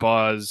much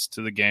buzz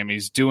to the game.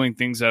 He's doing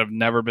things that have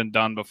never been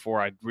done before.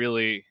 I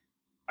think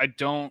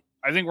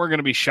we're going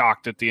to be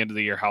shocked at the end of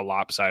the year how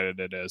lopsided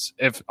it is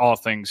if all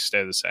things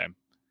stay the same.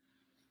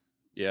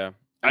 Yeah.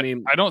 I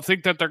mean, I don't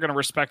think that they're going to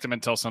respect him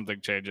until something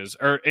changes,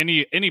 or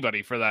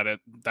anybody for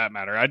that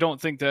matter. I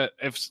don't think that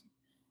if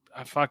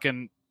I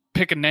fucking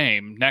pick a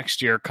name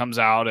next year comes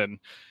out and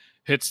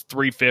hits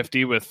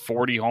 350 with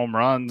 40 home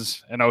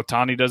runs and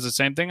Ohtani does the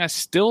same thing, I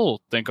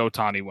still think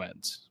Ohtani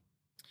wins.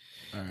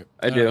 All right.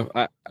 I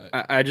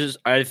do.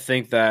 I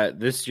think that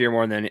this year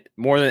more than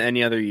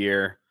any other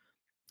year.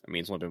 I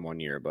mean, it's only been 1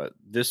 year, but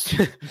this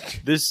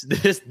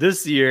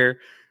year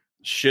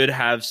should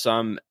have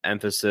some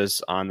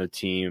emphasis on the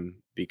team,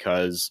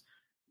 because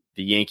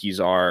the Yankees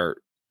are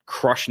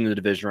crushing the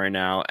division right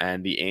now,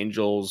 and the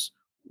Angels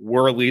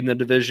were leading the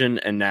division,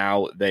 and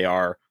now they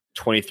are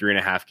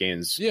 23.5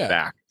 games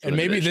back. And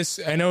maybe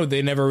division. I know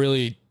they never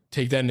really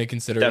take that into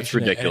consideration. That's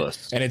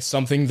ridiculous. And it's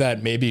something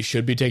that maybe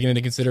should be taken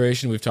into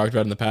consideration. We've talked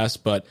about it in the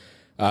past, but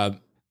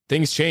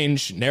Things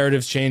change,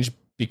 narratives change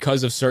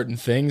because of certain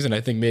things, and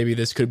I think maybe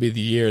this could be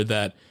the year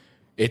that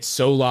it's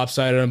so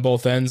lopsided on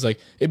both ends. Like,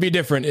 it'd be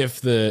different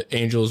if the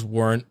Angels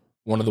weren't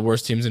one of the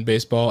worst teams in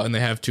baseball and they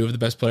have two of the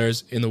best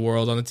players in the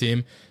world on the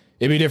team.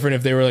 It'd be different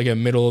if they were like a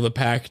middle of the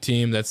pack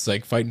team that's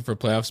like fighting for a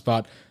playoff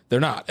spot. They're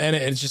not. And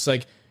it's just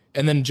like,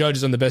 and then Judge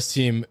is on the best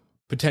team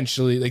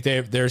potentially. Like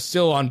they're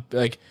still on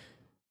like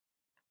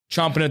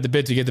chomping at the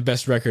bit to get the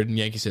best record in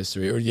Yankees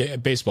history or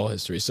baseball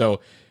history.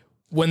 So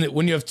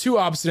when you have two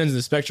opposite ends of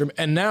the spectrum,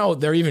 and now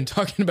they're even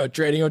talking about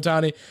trading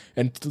Ohtani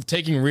and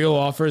taking real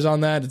offers on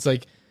that, it's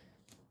like,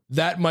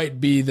 that might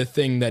be the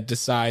thing that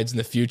decides in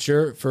the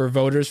future for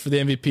voters for the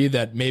MVP,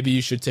 that maybe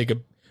you should take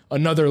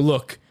another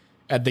look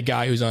at the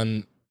guy who's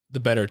on the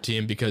better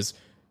team, because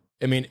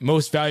I mean,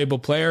 most valuable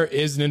player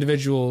is an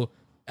individual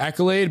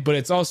accolade, but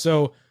it's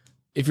also,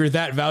 if you're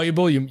that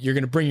valuable, you're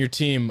going to bring your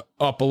team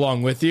up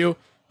along with you.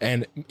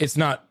 And it's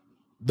not,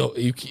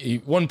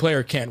 one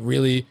player can't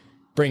really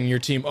bring your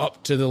team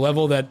up to the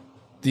level that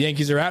the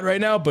Yankees are at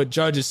right now, but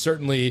Judge is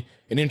certainly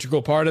an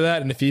integral part of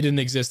that. And if he didn't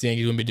exist, the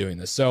Yankees wouldn't be doing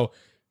this. So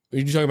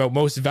when you're talking about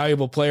most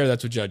valuable player,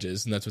 that's what Judge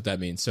is, and that's what that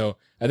means. So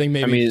I think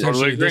maybe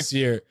potentially this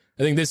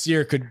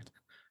year could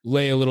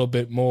lay a little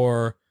bit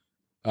more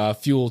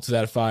fuel to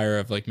that fire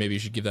of like, maybe you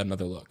should give that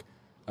another look.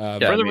 For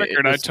the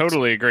record, I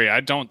totally agree. I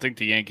don't think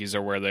the Yankees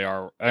are where they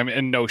are. I mean,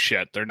 and no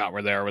shit, they're not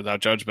where they are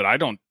without Judge, but I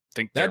don't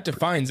think that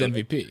defines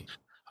MVP.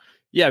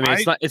 Yeah, I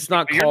mean, it's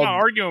not You're called. not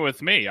arguing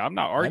with me. I'm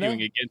not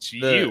arguing against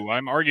you.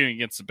 I'm arguing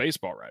against the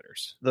baseball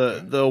writers.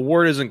 The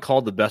award isn't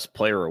called the best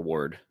player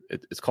award.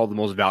 It's called the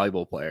most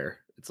valuable player.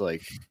 It's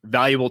like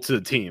valuable to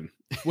the team.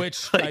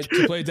 Which, like,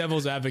 to play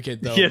devil's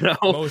advocate, though,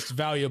 most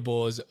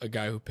valuable is a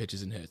guy who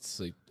pitches and hits.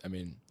 Like, I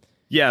mean,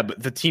 yeah,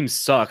 but the team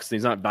sucks, and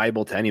he's not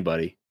valuable to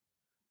anybody.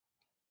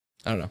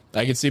 I don't know.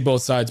 I can see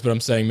both sides, but I'm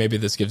saying maybe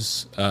this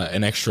gives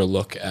an extra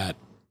look at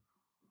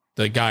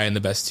the guy in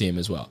the best team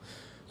as well.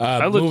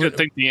 I legit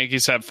think the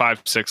Yankees have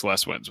 5-6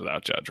 less wins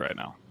without Judge right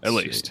now, at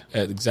least.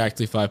 At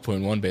exactly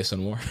 5.1 based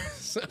on WAR.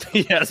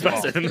 Yeah, I was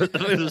about to say,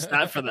 there's a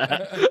stat for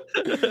that.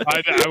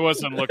 I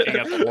wasn't looking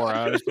at the WAR.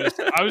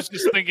 I was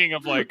just thinking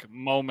of like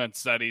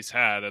moments that he's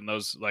had, and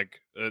those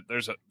like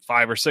there's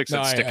 5 or 6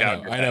 that stick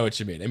out. I know what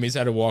you mean. I mean, he's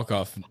had a walk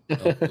off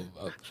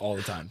all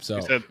the time.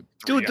 So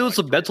doing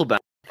some mental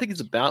balance. I think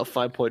it's about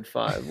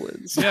 5.5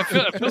 wins. Yeah,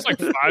 it feels like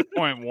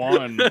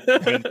 5.1.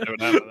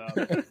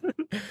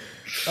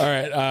 All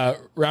right,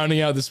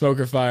 rounding out the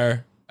smoker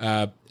fire,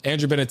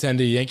 Andrew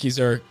Benintendi. Yankees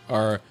are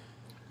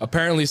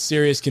apparently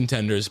serious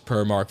contenders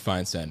per Mark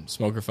Feinsand.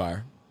 Smoker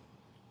fire.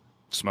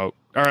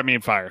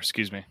 Fire.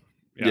 Excuse me.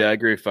 Yeah, I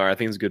agree with fire. I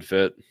think it's a good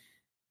fit.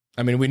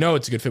 I mean, we know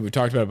it's a good fit. We've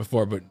talked about it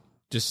before, but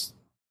just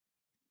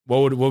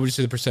what would you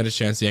say the percentage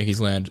chance the Yankees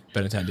land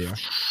Benintendi are?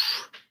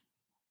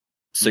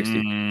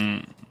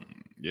 60.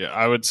 Yeah,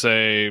 I would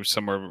say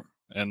somewhere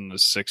in the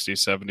 60s,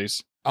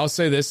 70s. I'll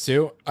say this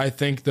too. I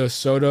think the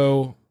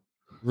Soto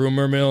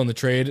rumor mill and the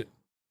trade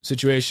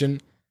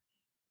situation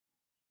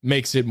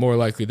makes it more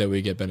likely that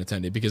we get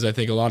Benintendi, because I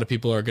think a lot of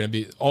people are going to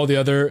be, all the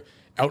other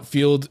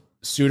outfield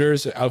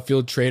suitors,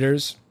 outfield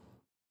traders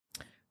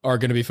are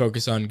going to be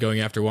focused on going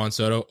after Juan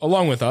Soto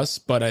along with us.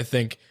 But I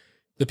think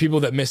the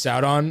people that miss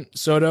out on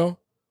Soto,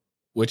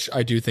 which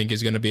I do think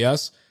is going to be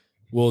us,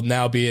 will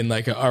now be in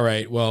like, all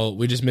right, well,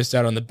 we just missed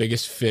out on the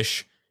biggest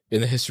fish in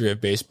the history of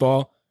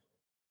baseball.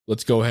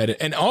 Let's go ahead.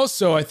 And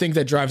also, I think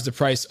that drives the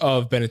price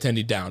of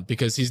Benintendi down,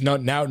 because he's no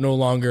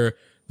longer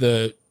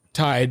the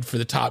tied for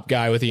the top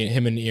guy with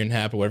him and Ian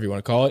Happ or whatever you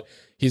want to call it.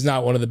 He's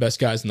not one of the best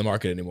guys in the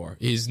market anymore.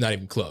 He's not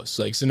even close.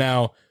 Like, so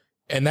now,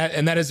 and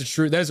that is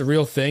a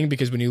real thing,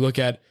 because when you look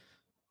at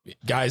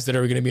guys that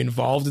are going to be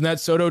involved in that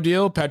Soto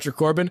deal, Patrick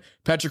Corbin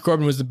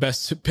was the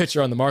best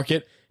pitcher on the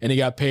market, and he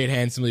got paid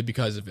handsomely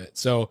because of it.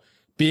 So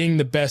being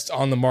the best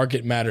on the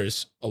market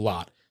matters a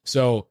lot.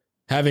 So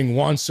having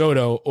Juan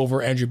Soto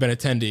over Andrew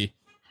Benintendi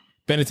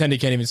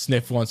can't even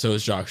sniff Juan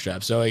Soto's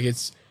jockstrap. So like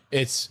it's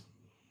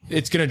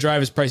going to drive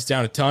his price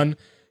down a ton.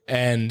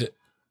 And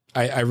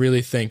I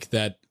really think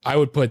that I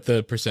would put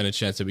the percentage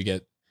chance that we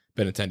get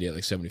Benintendi at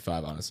like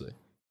 75, honestly.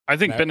 I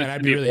think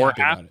Benintendi really or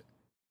Happ,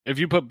 if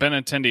you put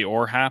Benintendi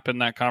or Happ in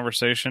that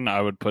conversation,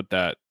 I would put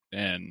that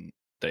in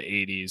the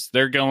 80s.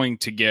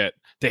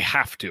 They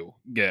have to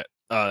get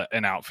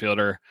an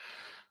outfielder.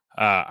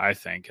 I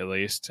think, at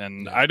least.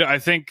 And I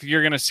think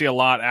you're going to see a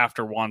lot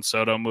after Juan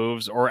Soto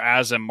moves, or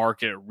as a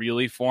market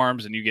really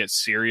forms and you get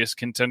serious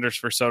contenders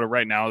for Soto.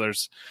 Right now,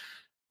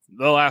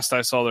 the last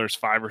I saw, there's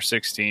 5 or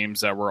 6 teams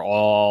that were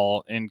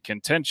all in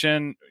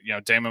contention. You know,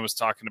 Damon was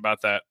talking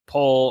about that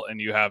poll, and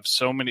you have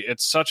so many.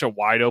 It's such a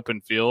wide open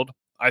field.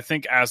 I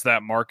think as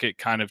that market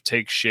kind of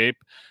takes shape,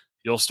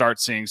 you'll start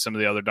seeing some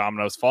of the other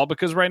dominoes fall,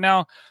 because right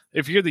now,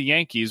 if you're the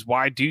Yankees,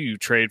 why do you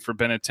trade for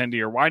Benintendi,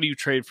 or why do you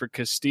trade for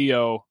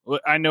Castillo?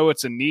 I know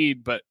it's a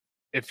need, but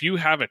if you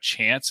have a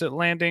chance at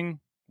landing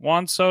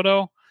Juan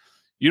Soto,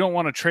 you don't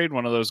want to trade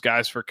one of those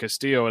guys for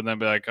Castillo and then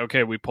be like,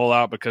 okay, we pull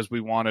out because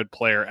we wanted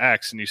player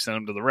X, and you send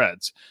him to the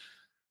Reds.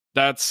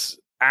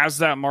 as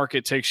that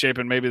market takes shape,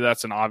 and maybe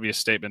that's an obvious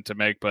statement to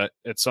make, but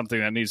it's something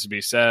that needs to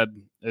be said,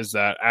 is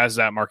that as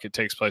that market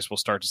takes place, we'll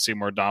start to see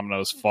more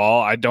dominoes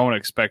fall. I don't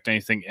expect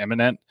anything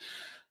imminent.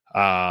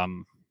 I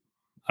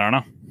don't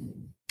know.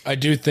 I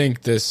do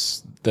think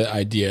the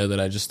idea that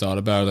I just thought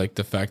about, like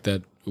the fact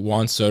that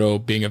Juan Soto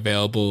being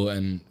available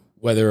and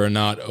whether or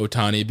not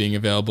Ohtani being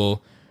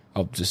available,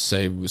 I'll just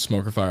say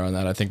smoke or fire on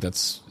that. I think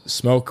that's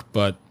smoke,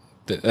 but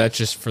that's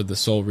just for the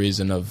sole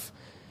reason of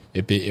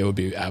it would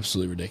be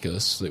absolutely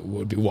ridiculous. It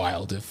would be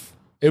wild if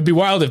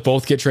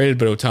both get traded,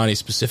 but Ohtani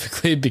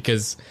specifically,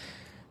 because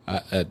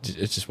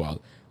it's just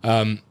wild.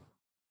 One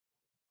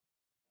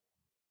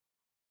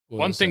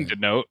thing to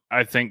note,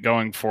 I think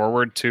going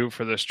forward too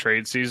for this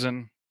trade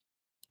season,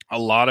 a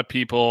lot of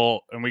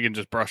people, and we can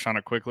just brush on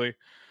it quickly,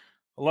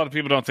 a lot of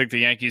people don't think the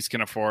Yankees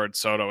can afford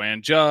Soto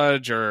and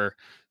Judge, or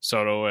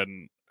Soto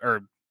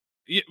or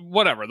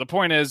whatever. The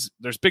point is,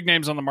 there's big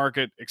names on the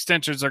market.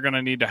 Extensions are going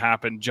to need to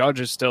happen.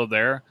 Judge is still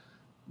there.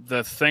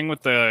 The thing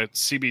with the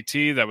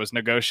CBT that was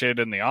negotiated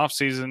in the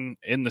offseason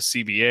in the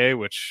CBA,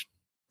 which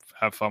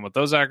have fun with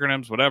those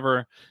acronyms,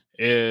 whatever,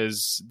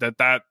 is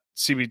that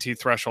CBT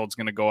threshold is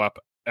going to go up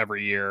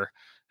every year,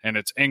 and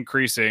it's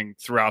increasing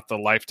throughout the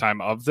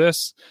lifetime of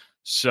this.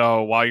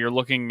 So while you're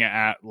looking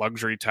at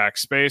luxury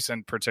tax space,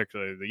 and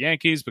particularly the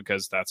Yankees,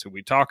 because that's who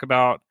we talk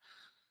about,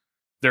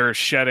 they're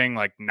shedding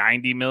like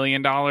 $90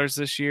 million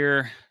this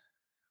year.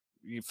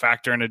 You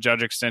factor in a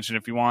Judge extension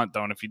if you want,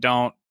 don't if you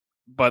don't.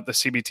 But the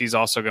CBT is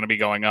also going to be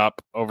going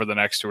up over the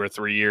next 2 or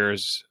 3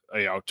 years,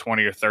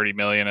 20 or 30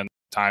 million in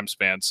time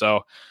span.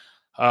 So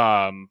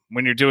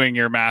when you're doing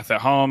your math at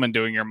home and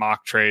doing your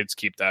mock trades,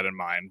 keep that in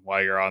mind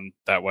while you're on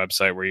that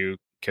website where you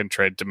can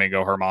trade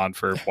Domingo Germán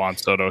for Juan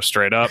Soto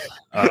straight up.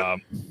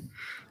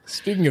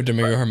 Speaking of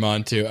Domingo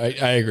Germán too,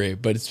 I agree.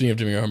 But speaking of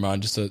Domingo Germán,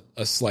 just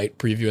a slight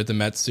preview at the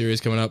Mets series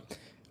coming up.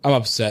 I'm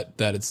upset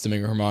that it's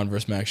Domingo Germán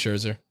versus Max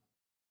Scherzer.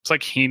 It's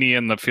like Heaney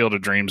in the Field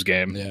of Dreams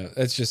game. Yeah,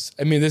 that's just,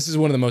 I mean, this is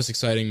one of the most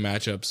exciting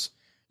matchups,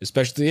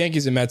 especially the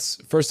Yankees and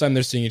Mets. First time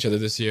they're seeing each other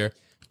this year.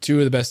 Two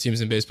of the best teams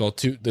in baseball,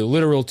 the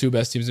literal two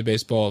best teams in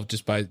baseball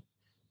just by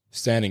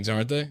standings,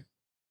 aren't they?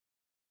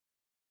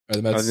 Are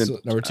the Mets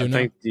number 2 now?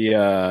 I think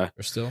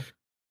or still?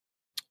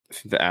 I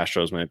think the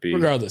Astros might be.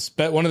 Regardless,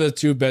 one of the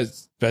two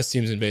best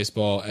teams in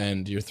baseball,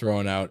 and you're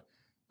throwing out.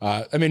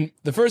 I mean,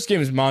 the first game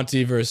is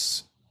Monty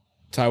versus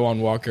Taijuan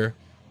Walker.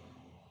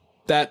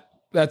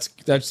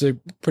 That's a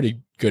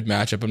pretty good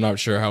matchup. I'm not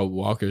sure how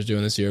Walker's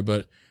doing this year,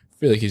 but I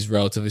feel like he's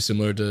relatively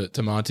similar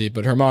to Monty.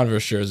 But Germán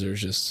versus Scherzer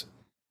is just,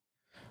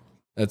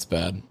 that's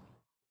bad.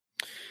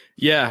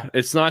 Yeah,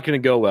 it's not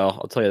going to go well.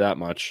 I'll tell you that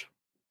much.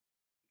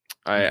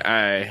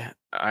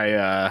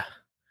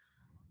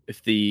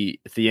 If the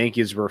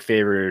Yankees were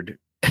favored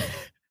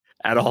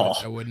at all,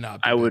 I would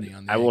not. I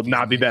will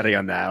not be betting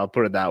on that. I'll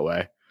put it that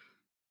way.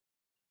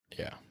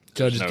 Yeah.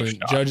 Judge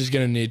is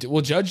going to need to.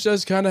 Well, Judge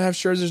does kind of have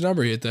Scherzer's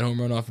number. He hit that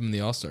home run off him in the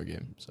All-Star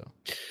game. So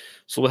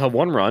we'll have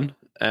one run,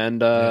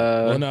 and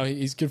well, no,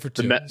 he's good for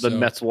 2.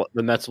 The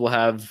Mets will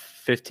have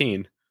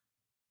 15.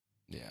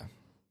 Yeah.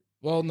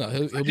 Well, no,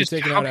 he'll be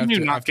taken how out can after,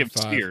 you not after give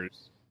 5.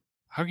 Sears?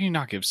 How can you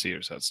not give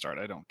Sears that start?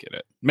 I don't get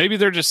it. Maybe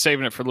they're just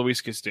saving it for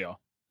Luis Castillo.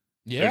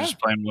 Yeah, they're just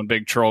playing one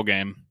big troll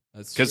game.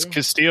 That's because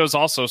Castillo's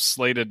also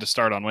slated to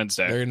start on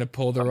Wednesday. They're going to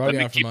pull the rug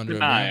out from under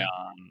him.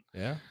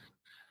 Yeah.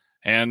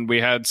 And we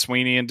had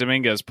Sweeney and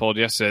Dominguez pulled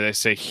yesterday. They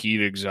say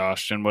heat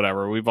exhaustion,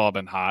 whatever. We've all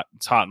been hot.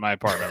 It's hot in my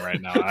apartment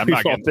right now. I'm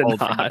not getting pulled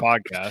from the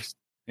podcast.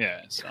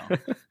 Yeah.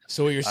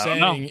 So what you're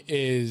saying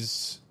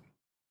is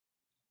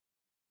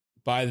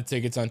buy the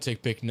tickets on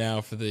TickPick now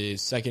for the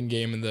second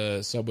game in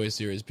the Subway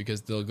Series,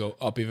 because they'll go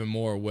up even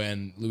more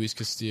when Luis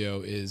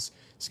Castillo is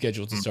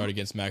scheduled to start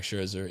against Max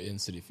Scherzer in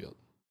Citi Field.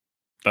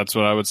 That's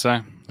what I would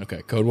say.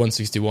 Okay. Code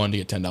 161 to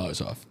get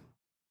 $10 off.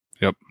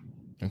 Yep.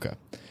 Okay.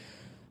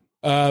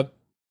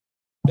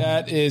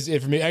 That is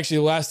it for me. Actually,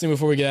 the last thing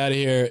before we get out of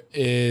here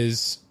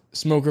is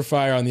smoke or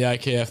fire on the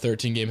IKF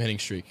 13-game hitting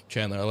streak.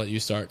 Chandler, I'll let you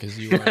start because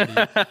you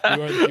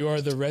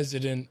are the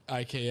resident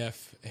IKF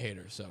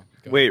hater. So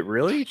wait,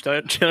 really?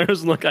 Chandler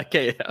doesn't look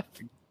IKF.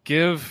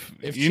 If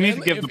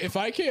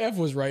IKF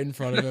was right in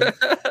front of him,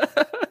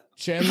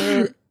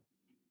 Chandler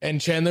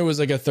was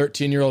like a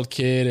 13-year-old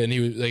kid, and he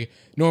was like,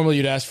 normally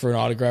you'd ask for an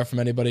autograph from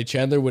anybody.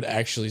 Chandler would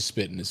actually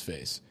spit in his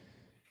face.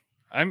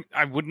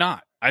 I would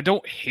not. I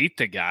don't hate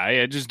the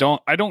guy. I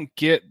don't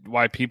get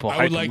why people.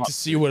 I would like to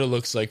see what it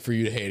looks like for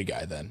you to hate a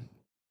guy then,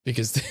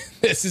 because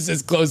this is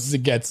as close as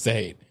it gets to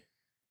hate.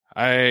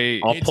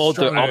 I'll pull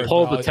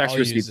the text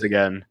receipts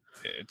again.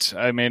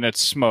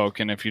 It's smoke,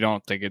 and if you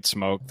don't think it's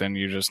smoke, then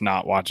you're just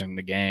not watching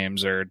the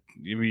games, or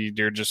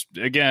you're just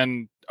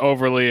again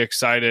overly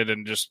excited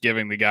and just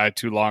giving the guy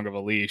too long of a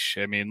leash.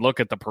 I mean, look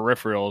at the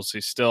peripherals.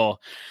 He's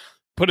still.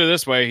 Put it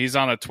this way, he's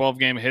on a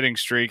 12-game hitting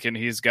streak, and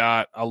he's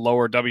got a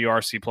lower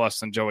WRC plus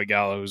than Joey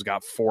Gallo, who's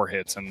got 4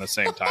 hits in the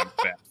same time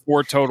span.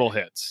 4 total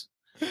hits.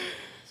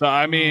 So,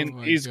 I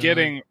mean,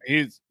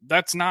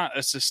 that's not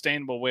a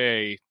sustainable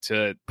way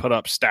to put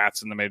up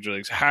stats in the major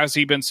leagues. Has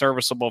he been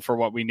serviceable for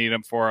what we need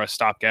him for? A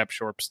stopgap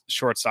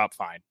shortstop?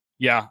 Fine.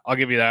 Yeah, I'll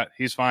give you that.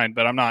 He's fine,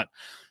 but I'm not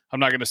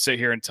going to sit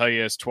here and tell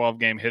you his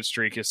 12-game hit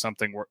streak is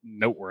something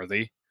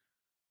noteworthy.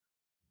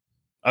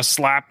 A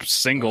slap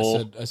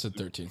single. I said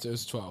 13, so it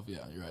was 12. Yeah,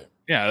 you're right.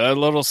 Yeah,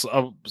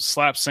 a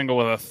slap single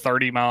with a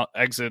 30 mile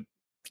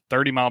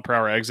per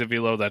hour exit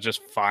velo that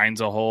just finds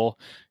a hole.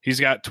 He's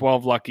got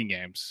 12 lucky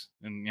games,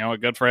 and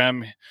good for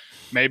him.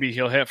 Maybe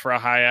he'll hit for a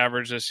high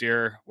average this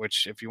year,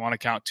 which if you want to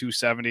count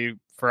 270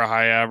 for a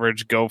high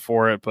average, go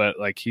for it. But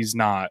he's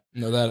not.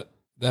 No, that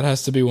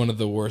has to be one of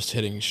the worst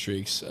hitting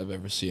streaks I've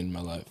ever seen in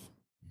my life.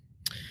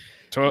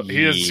 So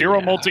he has 0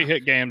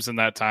 multi-hit games in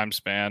that time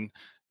span,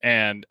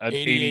 and an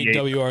 88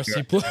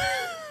 WRC play.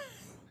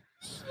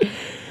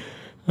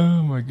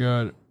 Oh my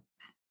god,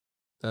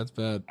 that's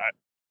bad.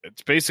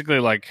 It's basically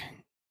like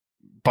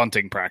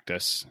bunting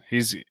practice.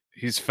 He's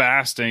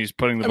fast and he's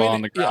putting the ball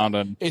on the ground.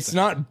 Yeah, and it's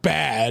not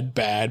bad,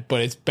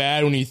 but it's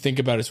bad when you think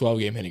about a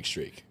 12-game hitting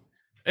streak.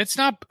 It's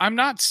not. I'm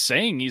not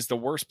saying he's the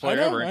worst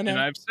player ever. I know. And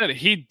I've said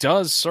he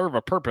does serve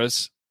a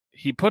purpose.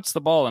 He puts the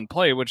ball in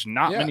play, which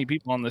not many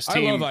people on this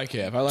team I love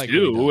IKF. I like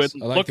do.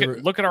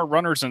 And look at our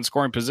runners and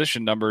scoring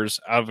position numbers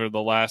over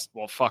the last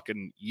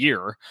fucking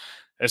year,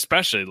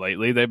 especially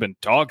lately. They've been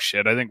dog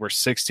shit. I think we're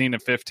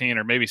 16-15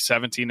 or maybe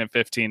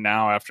 17-15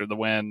 now after the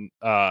win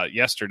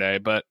yesterday,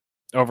 but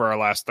over our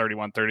last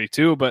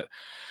 31-32. But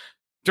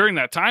during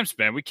that time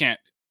span, we can't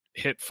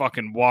hit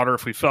fucking water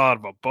if we fell out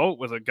of a boat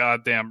with a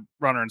goddamn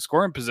runner in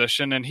scoring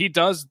position, and he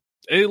does.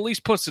 It at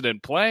least puts it in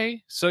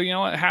play. So,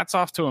 what? Hats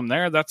off to him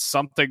there. That's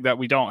something that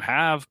we don't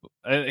have.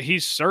 He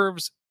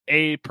serves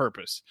a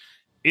purpose.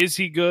 Is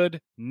he good?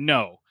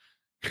 No.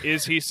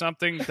 Is he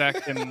something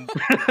that can...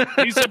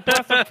 He's a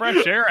breath of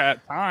fresh air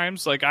at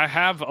times. I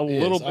have a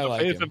little bit of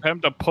faith of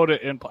him to put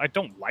it in play. I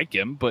don't like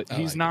him, but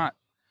he's not...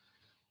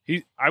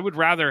 I would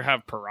rather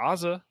have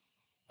Peraza.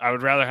 I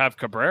would rather have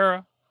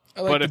Cabrera.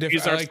 But if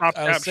he's our top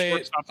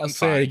shortstop, I'll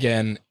say it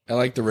again. I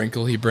like the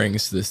wrinkle he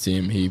brings to this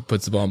team. He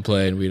puts the ball in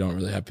play, and we don't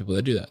really have people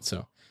that do that.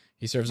 So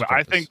he serves a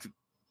purpose. I think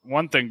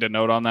one thing to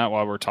note on that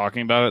while we're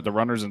talking about it, the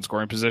runners in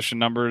scoring position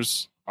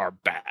numbers are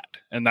bad,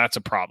 and that's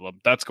a problem.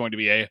 That's going to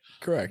be a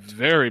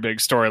very big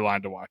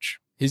storyline to watch.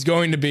 He's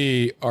going to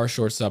be our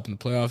shortstop in the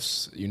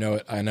playoffs. You know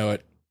it. I know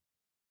it.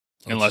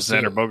 Unless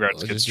Xander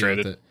Bogaerts gets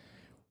traded.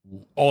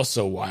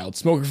 Also wild.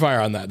 Smoke or fire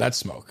on that. That's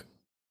smoke.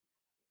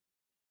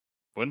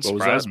 Wouldn't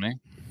surprise me.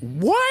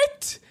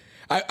 What?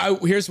 I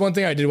here's one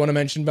thing I did want to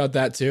mention about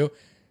that too.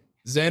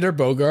 Xander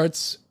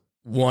Bogaerts,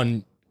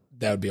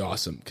 that would be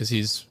awesome because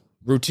he's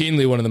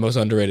routinely one of the most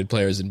underrated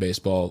players in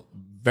baseball.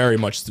 Very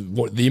much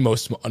the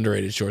most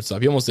underrated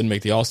shortstop. He almost didn't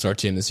make the All-Star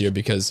team this year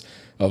because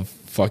of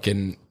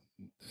fucking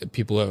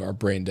people who are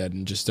brain dead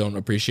and just don't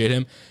appreciate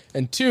him.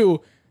 And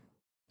two,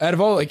 out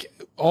of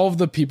all of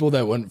the people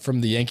that went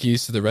from the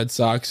Yankees to the Red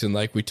Sox, and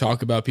we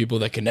talk about people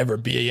that can never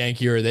be a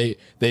Yankee, or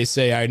they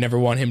say I never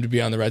want him to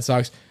be on the Red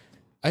Sox.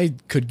 I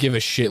could give a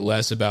shit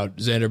less about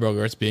Xander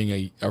Bogaerts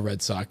being a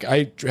Red Sox.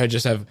 I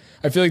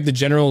feel like the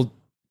general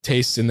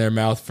taste in their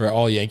mouth for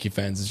all Yankee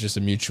fans is just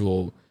a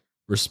mutual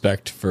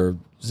respect for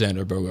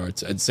Xander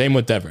Bogaerts. And same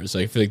with Devers.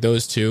 I feel like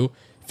those two,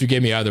 if you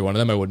gave me either one of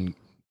them, I wouldn't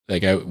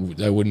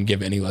I wouldn't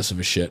give any less of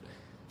a shit.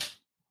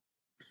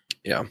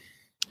 Yeah.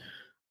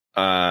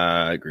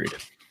 Agreed.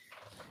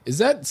 Is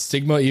that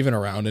stigma even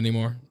around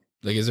anymore?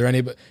 Is there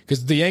any?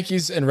 Because the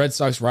Yankees and Red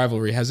Sox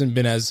rivalry hasn't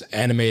been as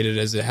animated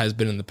as it has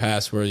been in the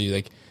past, where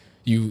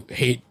you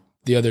hate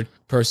the other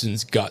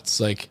person's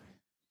guts. I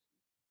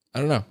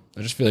don't know.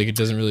 I just feel like it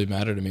doesn't really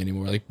matter to me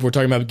anymore. We're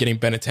talking about getting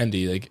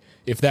Benintendi.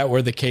 If that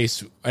were the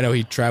case, I know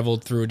he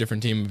traveled through a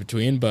different team in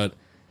between, but I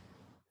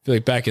feel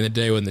like back in the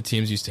day when the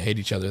teams used to hate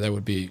each other,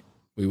 we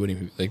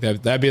wouldn't even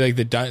that'd be like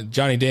the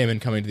Johnny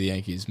Damon coming to the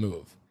Yankees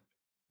move.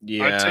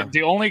 Yeah.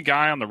 The only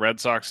guy on the Red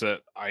Sox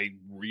that I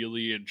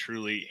really and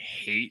truly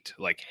hate,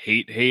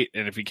 hate,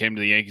 and if he came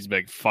to the Yankees, be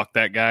like, fuck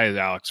that guy, is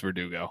Alex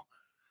Verdugo.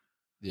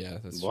 Yeah,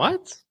 that's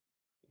what? True.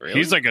 Really?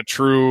 He's a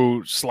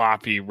true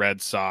sloppy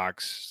Red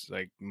Sox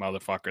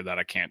motherfucker that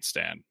I can't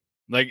stand.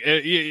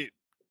 Xander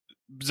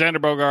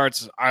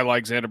Bogaerts, I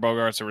like Xander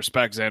Bogaerts. I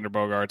respect Xander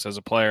Bogaerts as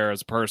a player,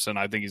 as a person.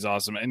 I think he's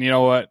awesome. And you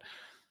know what?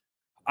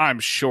 I'm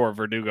sure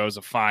Verdugo's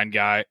a fine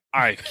guy.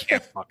 I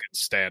can't fucking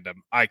stand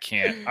him. I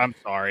can't. I'm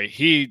sorry.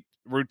 He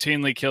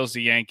routinely kills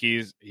the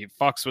Yankees. He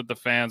fucks with the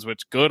fans,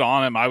 which good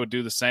on him. I would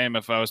do the same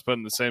if I was put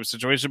in the same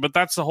situation. But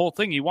that's the whole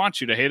thing. He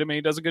wants you to hate him, and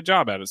he does a good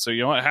job at it. So,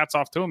 you know what? Hats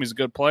off to him. He's a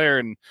good player,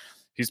 and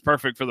he's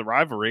perfect for the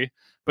rivalry.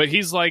 But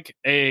he's we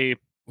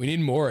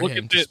need more of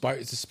him to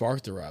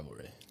spark the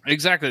rivalry.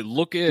 Exactly.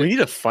 We need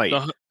a fight.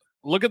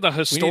 Look at the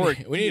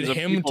historic. We need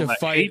him to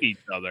fight each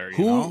other.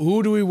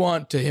 Who do we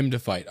want him to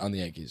fight on the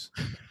Yankees?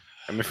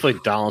 I feel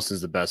like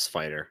Donaldson's the best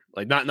fighter.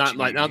 No. Let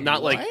me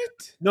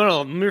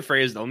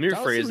rephrase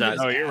that.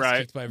 Oh, you're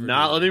right. Let me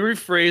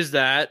rephrase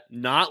that.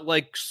 Not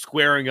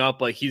squaring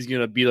up he's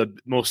gonna be the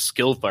most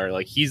skilled fighter.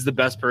 He's the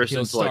best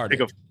person to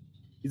pick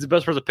he's the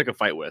best person to pick a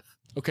fight with.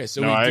 Okay,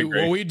 so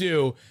what we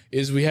do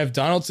is we have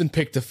Donaldson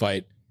pick the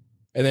fight,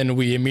 and then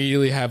we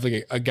immediately have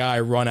a guy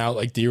run out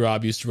like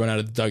D-Rob used to run out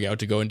of the dugout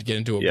to go and get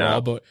into a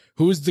brawl. But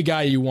who's the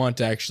guy you want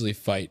to actually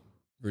fight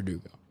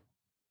Verdugo.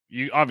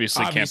 You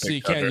obviously can't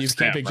Obviously, pick you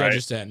can't pick right? Judge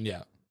or Stanton.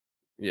 Yeah,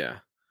 Yeah.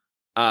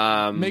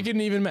 make it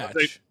an even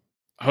match.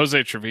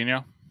 Jose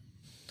Trevino.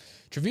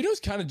 Trevino's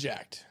kind of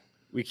jacked.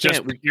 We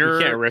can't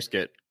risk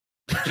it.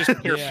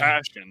 Just your Yeah.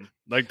 passion.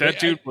 Like that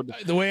dude would.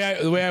 The way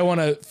I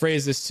want to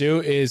phrase this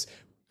too is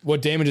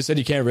what Damon just said.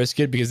 You can't risk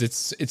it because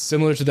it's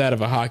similar to that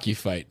of a hockey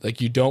fight.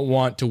 Like you don't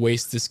want to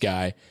waste this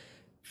guy.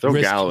 Throw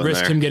Gallo in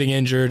risk there. him getting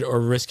injured or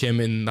risk him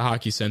in the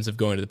hockey sense of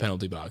going to the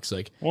penalty box.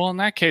 Like, Well, in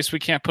that case, we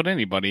can't put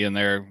anybody in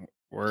there.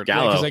 Where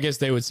Gallo. because I guess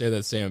they would say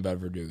that same about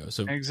Verdugo.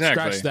 So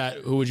Exactly. scratch that.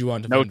 Who would you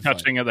want to no win the fight?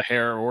 touching of the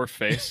hair or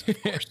face,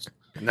 of course.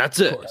 And that's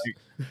it. course.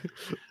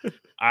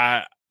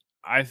 I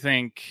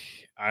think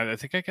I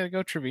gotta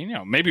go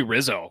Trevino. Maybe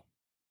Rizzo.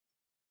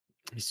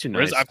 He's too nice.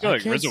 Rizzo, I feel I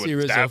like can't Rizzo see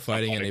would Rizzo stab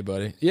fighting somebody.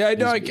 anybody. Yeah, I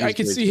know. He's I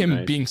can way see too him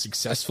nice. being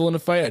successful in a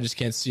fight. I just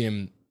can't see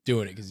him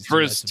doing it because For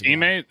his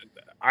teammate.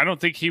 I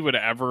don't think he would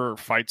ever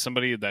fight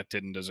somebody that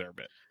didn't deserve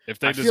it. If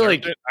they I feel deserved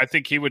like- it, I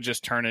think he would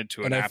just turn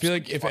into an. And I feel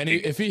like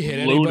absolute if he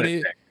hit lunatic.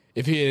 anybody,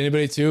 if he hit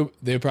anybody too,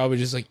 they'd probably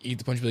just like eat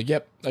the punch and be like,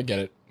 "Yep, I get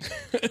it."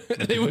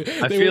 they feel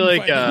wouldn't like, they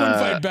wouldn't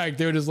fight back.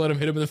 They would just let him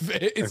hit him in the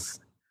face.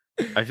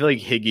 I feel like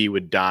Higgy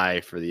would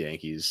die for the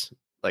Yankees.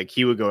 Like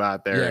he would go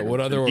out there. Yeah, and- what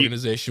other and he-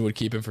 organization would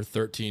keep him for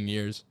 13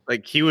 years?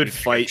 Like he would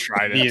fight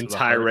tried the into the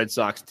entire heart. Red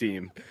Sox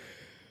team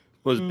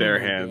with his bare Oh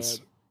my hands.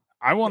 God.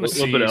 I want A to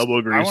little see. bit of elbow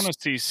I grease. want to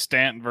see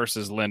Stanton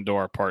versus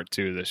Lindor Part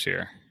 2 this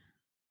year.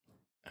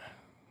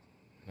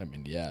 I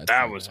mean, yeah, it's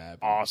That not was gonna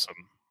happen. awesome.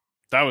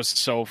 That was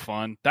so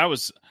fun.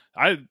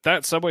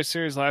 That Subway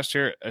Series last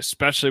year,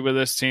 especially with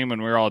this team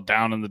when we were all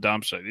down in the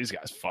dumps. Like, these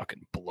guys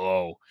fucking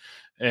blow.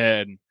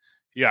 And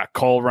yeah,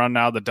 Cole running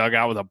out of the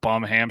dugout with a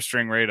bum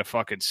hamstring ready to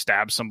fucking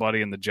stab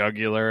somebody in the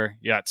jugular.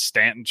 You got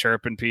Stanton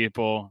chirping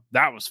people.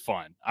 That was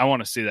fun. I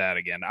want to see that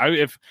again.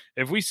 If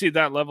we see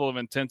that level of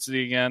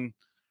intensity again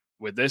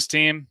with this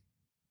team,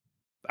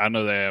 I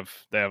know they have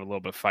a little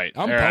bit of fight.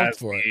 I'm Or pumped as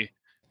for it.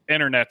 the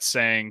internet's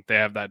saying they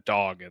have that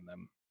dog in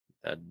them.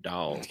 That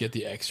dog. Let's get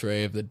the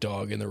X-ray of the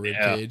dog in the rib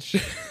Yeah. cage.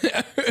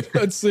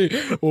 Let's see.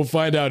 We'll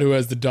find out who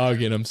has the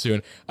dog in him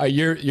soon.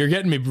 You're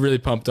getting me really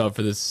pumped up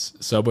for this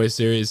Subway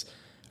Series.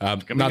 gonna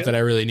be Not good. that I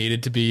really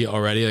needed to be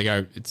already.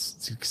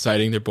 It's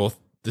exciting. They're both.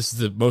 This is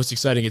the most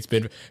exciting it's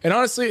been, and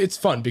honestly, it's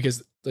fun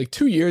because like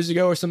 2 years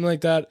ago or something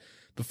like that,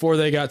 before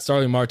they got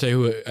Starling Marte,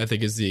 who I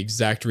think is the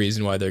exact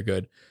reason why they're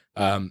good.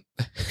 I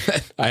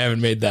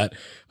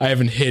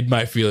haven't hid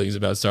my feelings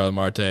about Starling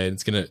Marte, and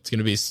it's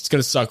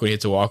gonna suck when he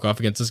hits a walk off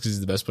against us because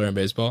he's the best player in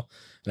baseball,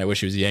 and I wish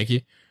he was a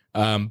Yankee.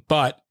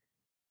 But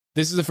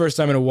this is the first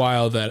time in a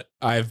while that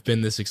I've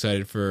been this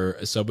excited for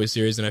a Subway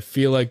Series, and I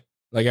feel like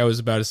I was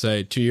about to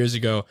say 2 years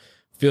ago,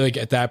 I feel like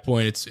at that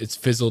point it's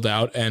fizzled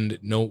out, and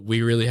no,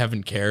 we really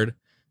haven't cared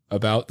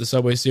about the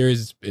Subway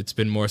Series. It's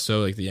been more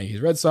so like the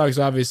Yankees, Red Sox,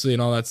 obviously,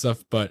 and all that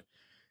stuff. But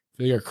I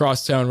feel like our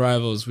crosstown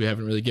rivals, we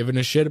haven't really given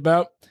a shit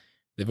about.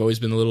 They've always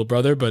been the little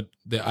brother, but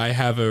I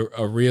have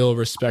a real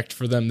respect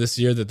for them this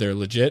year that they're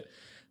legit.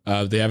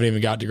 They haven't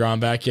even got DeGrom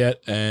back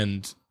yet,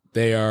 and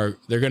they're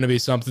going to be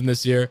something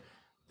this year.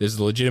 There's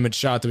a legitimate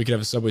shot that we could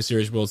have a Subway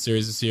Series World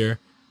Series this year.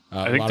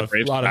 I think the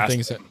Braves passed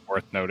things them,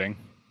 worth noting,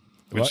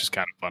 which What? is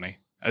kind of funny.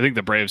 I think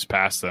the Braves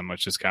passed them,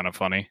 which is kind of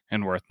funny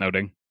and worth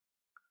noting.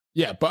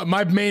 Yeah, but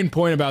my main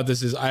point about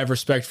this is I have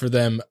respect for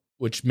them,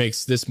 which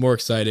makes this more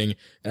exciting,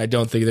 and I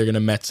don't think they're going to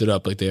Mets it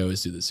up like they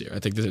always do this year. I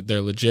think that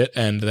they're legit,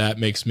 and that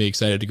makes me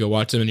excited to go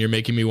watch them, and you're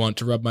making me want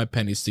to rub my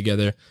pennies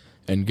together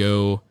and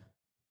go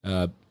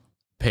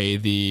pay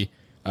the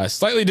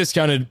slightly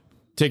discounted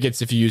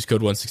tickets if you use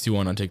code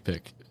 161 on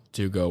TickPick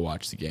to go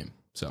watch the game.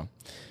 So,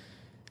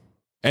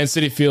 and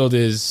Citi Field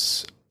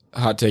is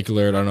hot take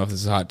alert. I don't know if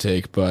this is a hot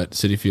take, but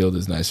Citi Field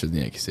is nicer than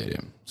Yankee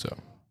Stadium. So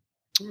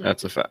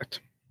That's a fact.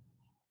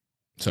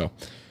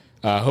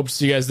 Hope to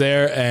see you guys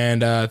there,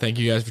 and thank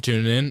you guys for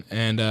tuning in,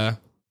 and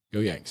go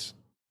Yanks.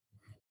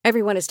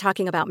 Everyone is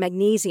talking about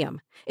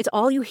magnesium. It's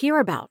all you hear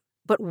about.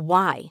 But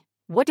why?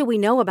 What do we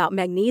know about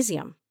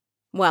magnesium?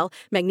 Well,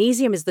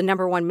 magnesium is the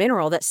number one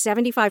mineral that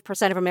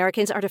 75% of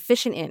Americans are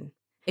deficient in.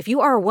 If you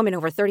are a woman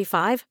over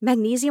 35,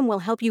 magnesium will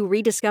help you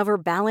rediscover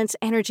balance,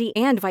 energy,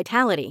 and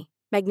vitality.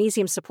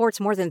 Magnesium supports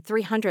more than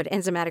 300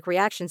 enzymatic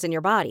reactions in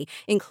your body,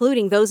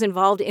 including those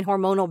involved in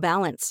hormonal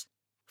balance.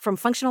 From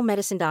functional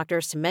medicine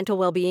doctors to mental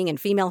well-being and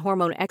female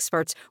hormone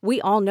experts, we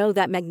all know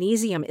that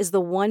magnesium is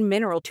the one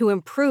mineral to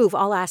improve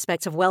all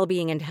aspects of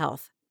well-being and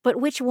health. But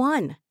which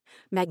one?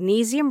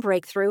 Magnesium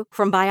Breakthrough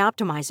from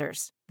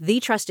Bioptimizers, the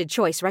trusted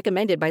choice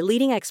recommended by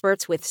leading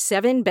experts with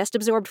 7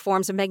 best-absorbed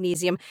forms of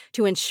magnesium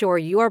to ensure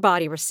your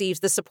body receives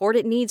the support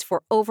it needs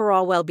for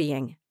overall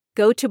well-being.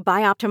 Go to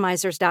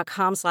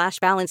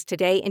bioptimizers.com/balance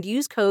today and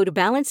use code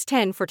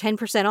BALANCE10 for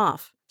 10%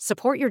 off.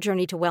 Support your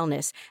journey to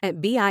wellness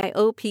at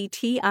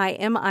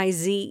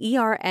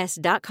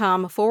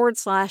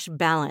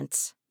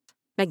bioptimizers.com/balance.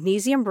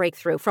 Magnesium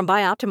Breakthrough from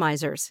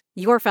Bioptimizers,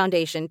 your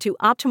foundation to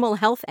optimal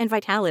health and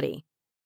vitality.